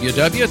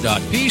www.pcec.coop.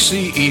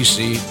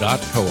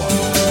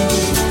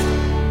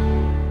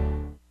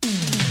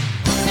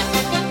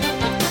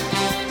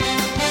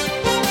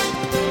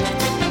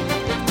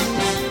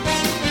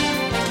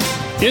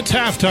 It's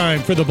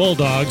halftime for the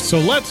Bulldogs, so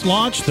let's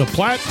launch the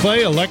Platte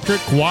Clay Electric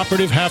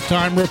Cooperative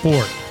Halftime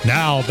Report.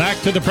 Now, back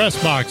to the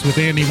press box with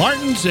Andy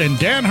Martins and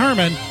Dan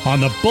Herman on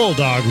the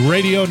Bulldog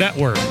Radio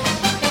Network.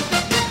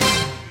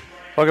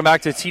 Welcome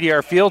back to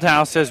TDR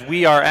Fieldhouse as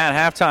we are at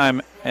halftime,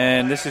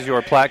 and this is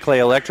your Platte Clay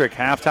Electric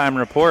halftime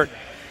report.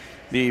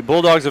 The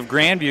Bulldogs of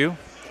Grandview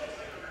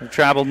have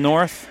traveled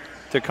north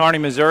to Kearney,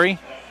 Missouri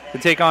to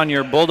take on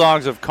your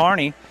Bulldogs of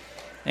Kearney,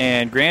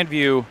 and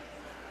Grandview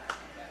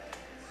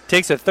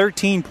takes a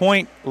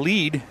 13-point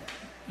lead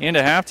into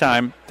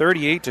halftime,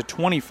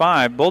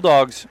 38-25.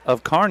 Bulldogs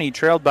of Kearney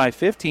trailed by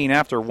 15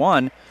 after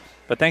 1,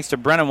 but thanks to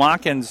Brennan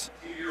Watkins'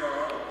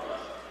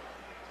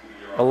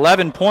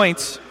 11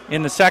 points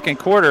in the second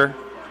quarter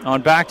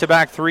on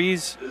back-to-back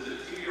threes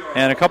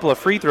and a couple of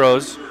free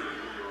throws,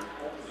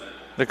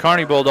 the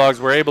Kearney Bulldogs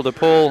were able to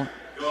pull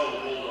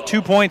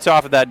 2 points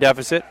off of that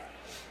deficit.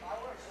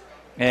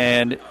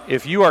 And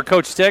if you are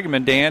Coach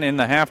Stegman, Dan, in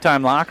the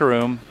halftime locker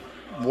room,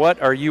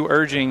 what are you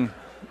urging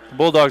the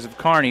Bulldogs of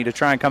Kearney to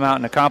try and come out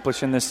and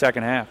accomplish in this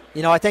second half?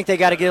 I think they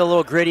got to get a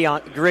little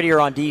grittier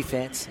on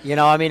defense.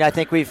 I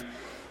think we've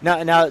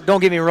now don't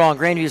get me wrong,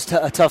 Grandview's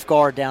a tough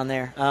guard down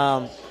there.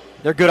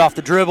 They're good off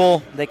the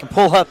dribble. They can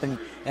pull up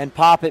and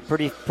pop it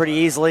pretty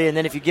easily. And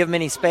then if you give them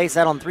any space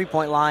out on the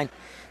three-point line,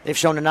 they've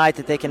shown tonight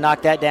that they can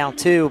knock that down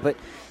too. But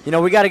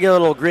we got to get a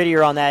little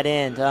grittier on that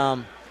end.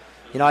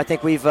 I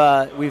think we've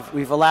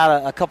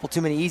allowed a couple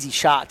too many easy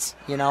shots.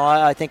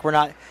 I think we're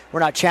not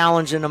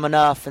challenging them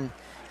enough. And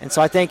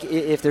so I think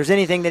if there's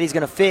anything that he's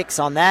going to fix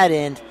on that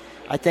end,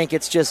 I think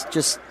it's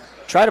just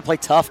try to play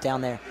tough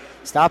down there.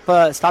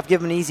 Stop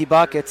giving easy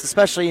buckets,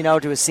 especially to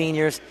his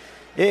seniors.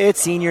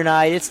 It's senior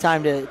night. It's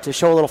time to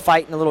show a little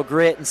fight and a little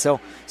grit. And so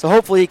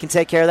hopefully he can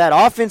take care of that.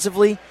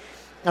 Offensively,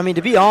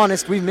 to be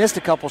honest, we've missed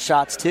a couple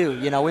shots too.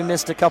 We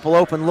missed a couple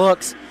open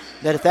looks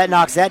that if that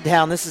knocks that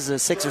down, this is a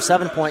 6 or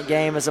 7 point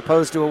game as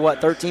opposed to a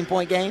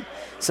 13-point game.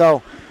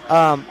 So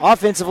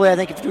offensively, I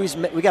think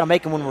we got to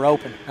make them when we're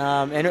open.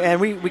 And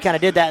we kind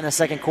of did that in the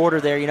second quarter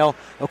there.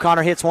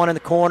 O'Connor hits one in the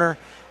corner.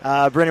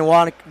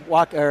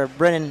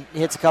 Brennan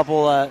hits a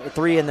couple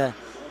three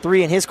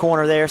in his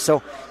corner there.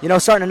 So,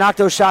 starting to knock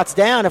those shots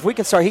down. If we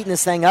can start heating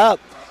this thing up,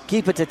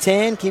 keep it to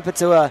 10, keep it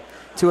to a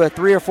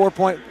 3 or 4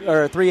 point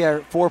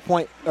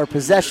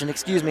possession,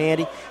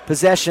 Andy,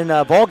 possession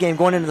ball game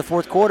going into the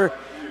fourth quarter,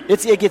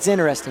 it gets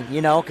interesting,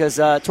 because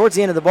towards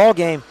the end of the ball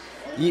game,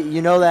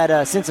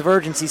 that sense of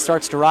urgency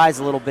starts to rise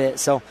a little bit.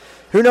 So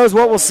who knows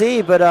what we'll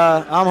see, but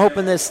I'm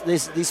hoping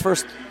these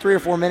first 3 or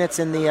 4 minutes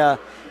in the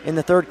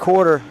third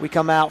quarter, we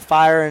come out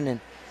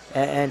firing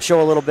and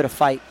show a little bit of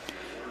fight.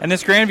 And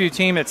this Grandview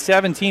team at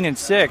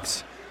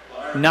 17-6,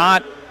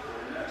 not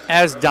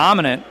as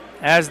dominant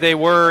as they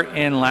were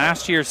in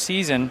last year's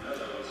season.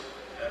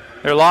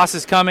 Their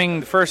losses coming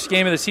the first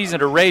game of the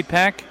season to Ray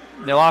Peck.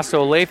 They lost to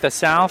Olathe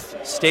South,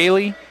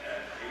 Staley,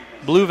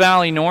 Blue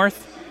Valley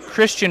North,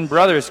 Christian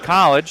Brothers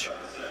College,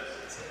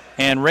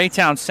 and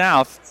Raytown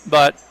South.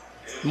 But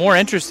more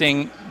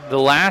interesting, the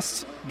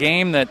last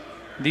game that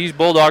these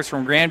Bulldogs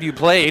from Grandview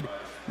played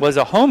was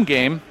a home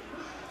game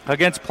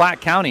against Platte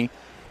County.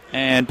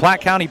 And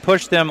Platte County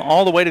pushed them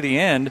all the way to the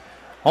end,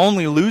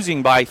 only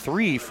losing by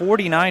 3,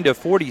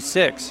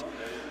 49-46.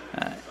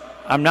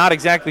 I'm not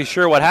exactly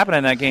sure what happened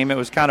in that game. It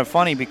was kind of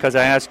funny because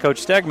I asked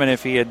Coach Stegman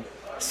if he had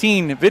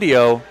seen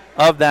video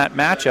of that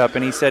matchup,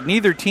 and he said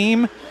neither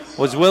team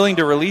was willing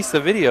to release the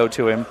video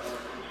to him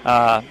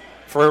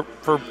for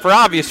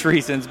obvious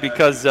reasons,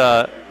 because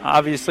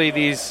obviously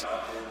these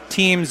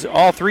teams,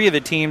 all three of the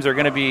teams, are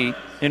going to be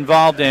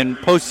involved in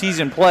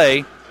postseason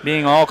play,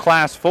 being all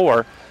Class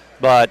 4,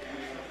 but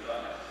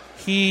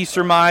he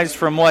surmised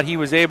from what he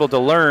was able to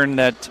learn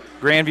that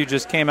Grandview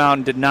just came out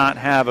and did not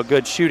have a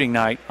good shooting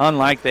night,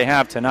 unlike they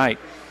have tonight.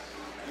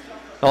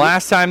 The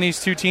last time these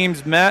two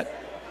teams met,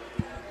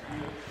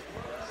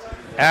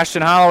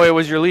 Ashton Holloway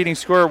was your leading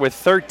scorer with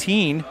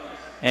 13,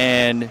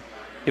 and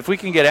if we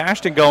can get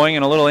Ashton going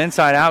and a little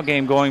inside-out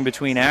game going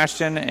between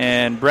Ashton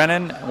and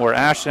Brennan or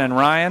Ashton and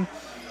Ryan,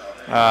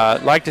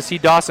 like to see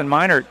Dawson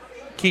Minert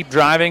keep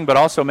driving but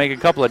also make a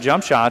couple of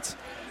jump shots.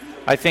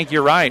 I think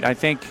you're right. I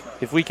think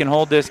if we can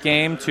hold this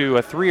game to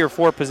a 3 or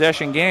 4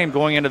 possession game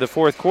going into the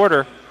fourth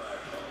quarter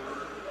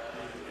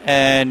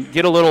and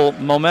get a little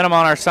momentum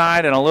on our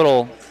side and a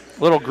little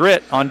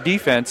grit on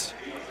defense,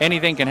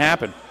 anything can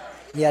happen.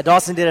 Yeah,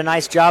 Dawson did a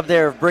nice job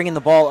there of bringing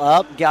the ball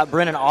up, got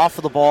Brennan off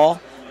of the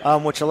ball,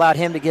 which allowed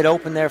him to get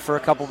open there for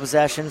a couple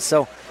possessions.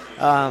 So,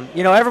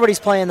 everybody's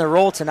playing their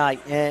role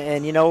tonight.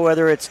 And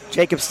whether it's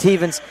Jacob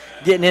Stevens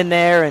getting in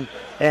there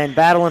and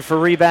battling for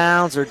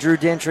rebounds, or Drew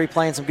Gentry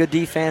playing some good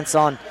defense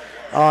on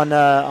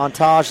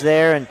Taj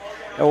there,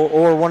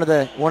 or one of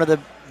the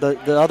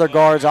other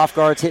guards, off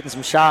guards, hitting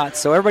some shots.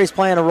 So everybody's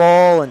playing a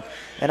role, and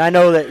I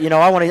know that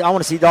I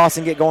want to see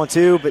Dawson get going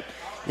too, but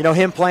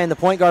him playing the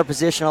point guard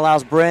position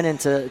allows Brennan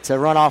to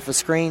run off the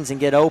screens and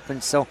get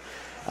open. So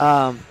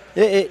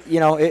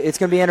it's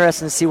going to be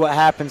interesting to see what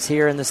happens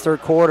here in this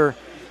third quarter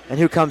and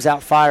who comes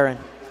out firing.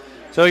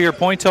 So your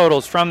point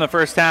totals from the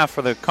first half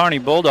for the Kearney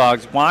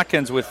Bulldogs: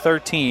 Watkins with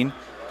 13,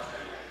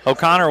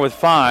 O'Connor with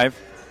 5,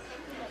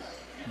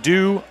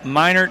 Dew,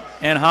 Minert,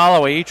 and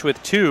Holloway each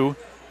with 2,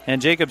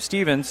 and Jacob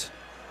Stevens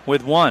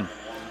with 1.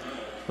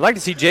 like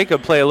to see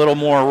Jacob play a little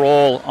more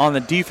role on the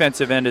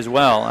defensive end as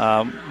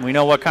well. We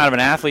know what kind of an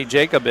athlete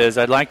Jacob is.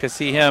 I'd like to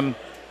see him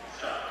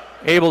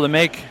able to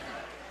make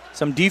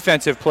some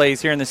defensive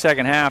plays here in the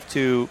second half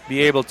to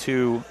be able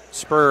to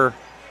spur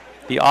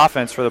the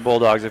offense for the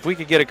Bulldogs. If we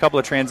could get a couple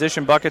of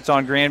transition buckets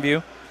on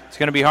Grandview, it's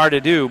going to be hard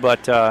to do,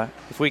 but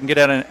if we can get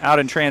out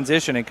in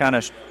transition and kind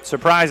of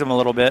surprise them a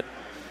little bit,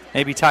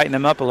 maybe tighten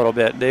them up a little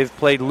bit. They've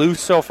played loose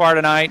so far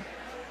tonight.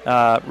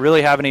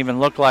 Really haven't even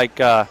looked like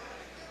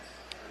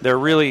they're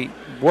really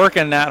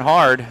working that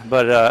hard,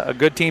 but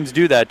good teams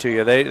do that to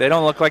you. They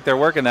don't look like they're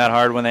working that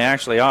hard when they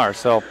actually are.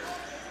 So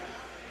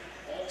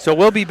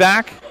we'll be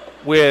back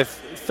with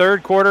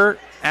third quarter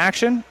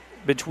action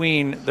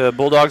between the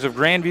Bulldogs of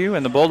Grandview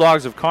and the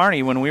Bulldogs of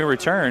Kearney when we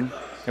return.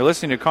 You're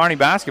listening to Kearney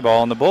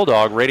Basketball on the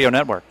Bulldog Radio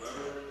Network.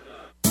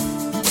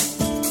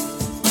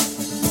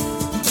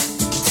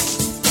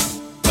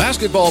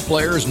 Basketball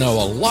players know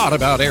a lot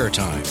about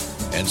airtime,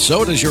 and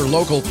so does your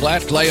local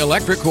Platte Clay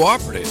Electric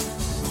Cooperative.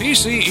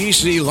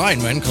 PCEC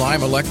linemen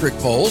climb electric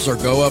poles or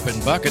go up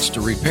in buckets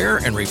to repair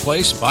and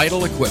replace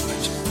vital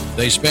equipment.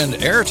 They spend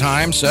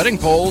airtime setting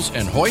poles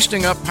and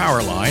hoisting up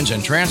power lines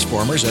and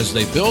transformers as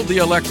they build the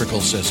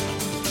electrical system.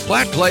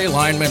 Platte Clay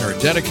linemen are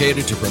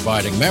dedicated to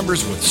providing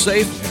members with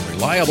safe and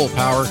reliable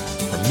power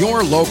from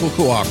your local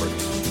cooperative.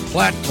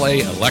 Platte Clay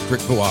Electric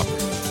Cooperative.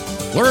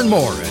 Learn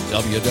more at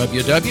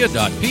www.pcec.coop.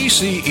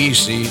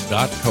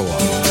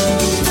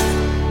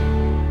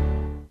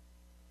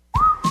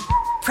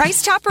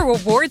 Price Chopper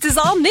Rewards is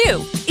all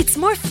new. It's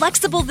more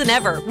flexible than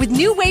ever with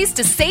new ways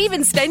to save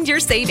and spend your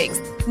savings.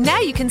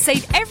 Now you can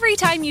save every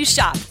time you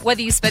shop,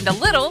 whether you spend a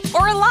little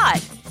or a lot.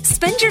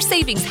 Spend your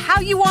savings how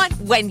you want,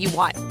 when you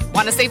want.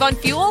 Want to save on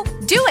fuel?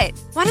 Do it.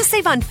 Want to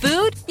save on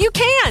food? You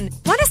can.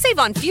 Want to save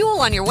on fuel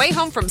on your way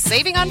home from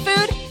saving on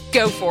food?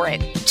 Go for it.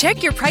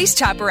 Check your Price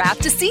Chopper app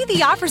to see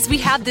the offers we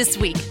have this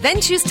week. Then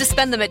choose to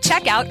spend them at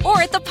checkout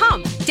or at the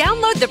pump.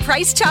 Download the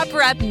Price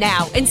Chopper app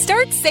now and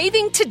start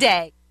saving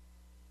today.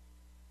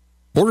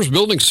 Porter's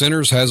Building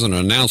Centers has an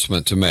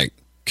announcement to make.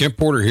 Kent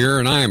Porter here,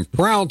 and I am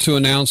proud to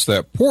announce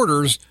that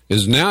Porter's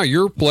is now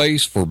your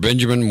place for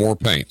Benjamin Moore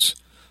paints.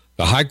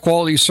 The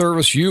high-quality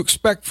service you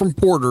expect from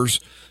Porter's,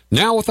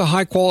 now with the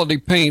high-quality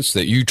paints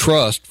that you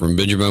trust from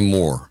Benjamin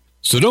Moore.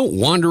 So don't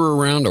wander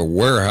around a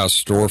warehouse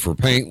store for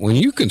paint when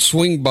you can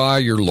swing by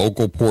your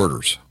local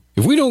Porter's.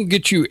 If we don't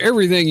get you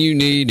everything you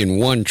need in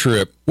one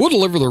trip, we'll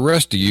deliver the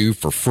rest to you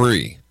for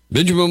free.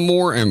 Benjamin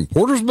Moore and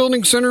Porter's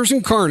Building Centers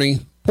in Kearney.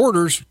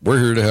 Porter's, we're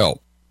here to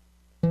help.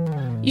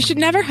 You should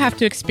never have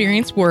to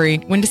experience worry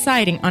when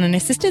deciding on an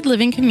assisted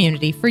living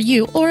community for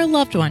you or a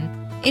loved one.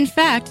 In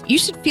fact, you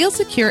should feel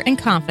secure and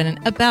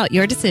confident about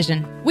your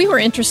decision. We were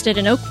interested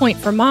in Oak Point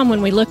for Mom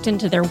when we looked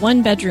into their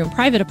one-bedroom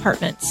private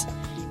apartments.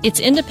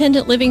 It's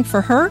independent living for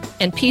her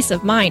and peace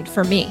of mind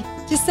for me.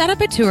 To set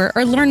up a tour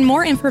or learn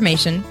more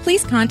information,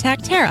 please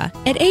contact Tara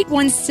at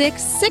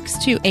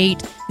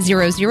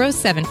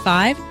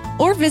 816-628-0075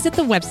 or visit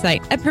the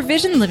website at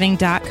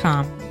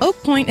provisionliving.com.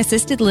 Oak Point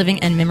Assisted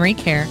Living and Memory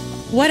Care.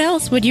 What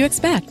else would you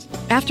expect?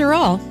 After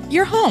all,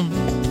 you're home.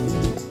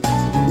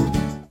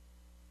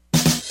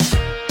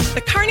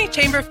 The Kearney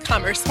Chamber of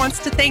Commerce wants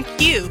to thank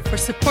you for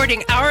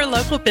supporting our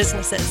local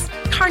businesses.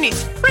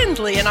 Kearney's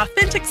friendly and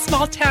authentic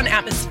small-town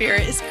atmosphere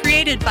is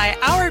created by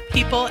our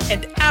people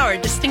and our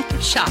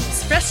distinctive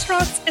shops,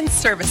 restaurants, and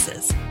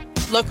services.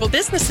 Local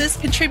businesses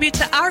contribute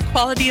to our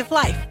quality of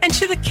life and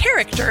to the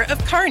character of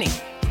Kearney.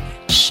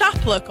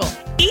 Shop local,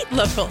 eat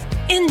local,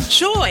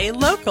 enjoy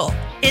local.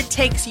 It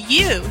takes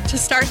you to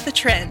start the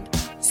trend.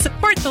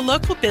 Support the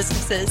local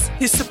businesses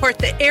who support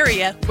the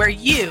area where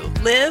you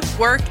live,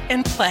 work,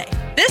 and play.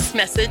 This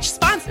message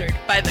sponsored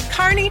by the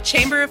Kearney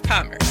Chamber of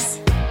Commerce.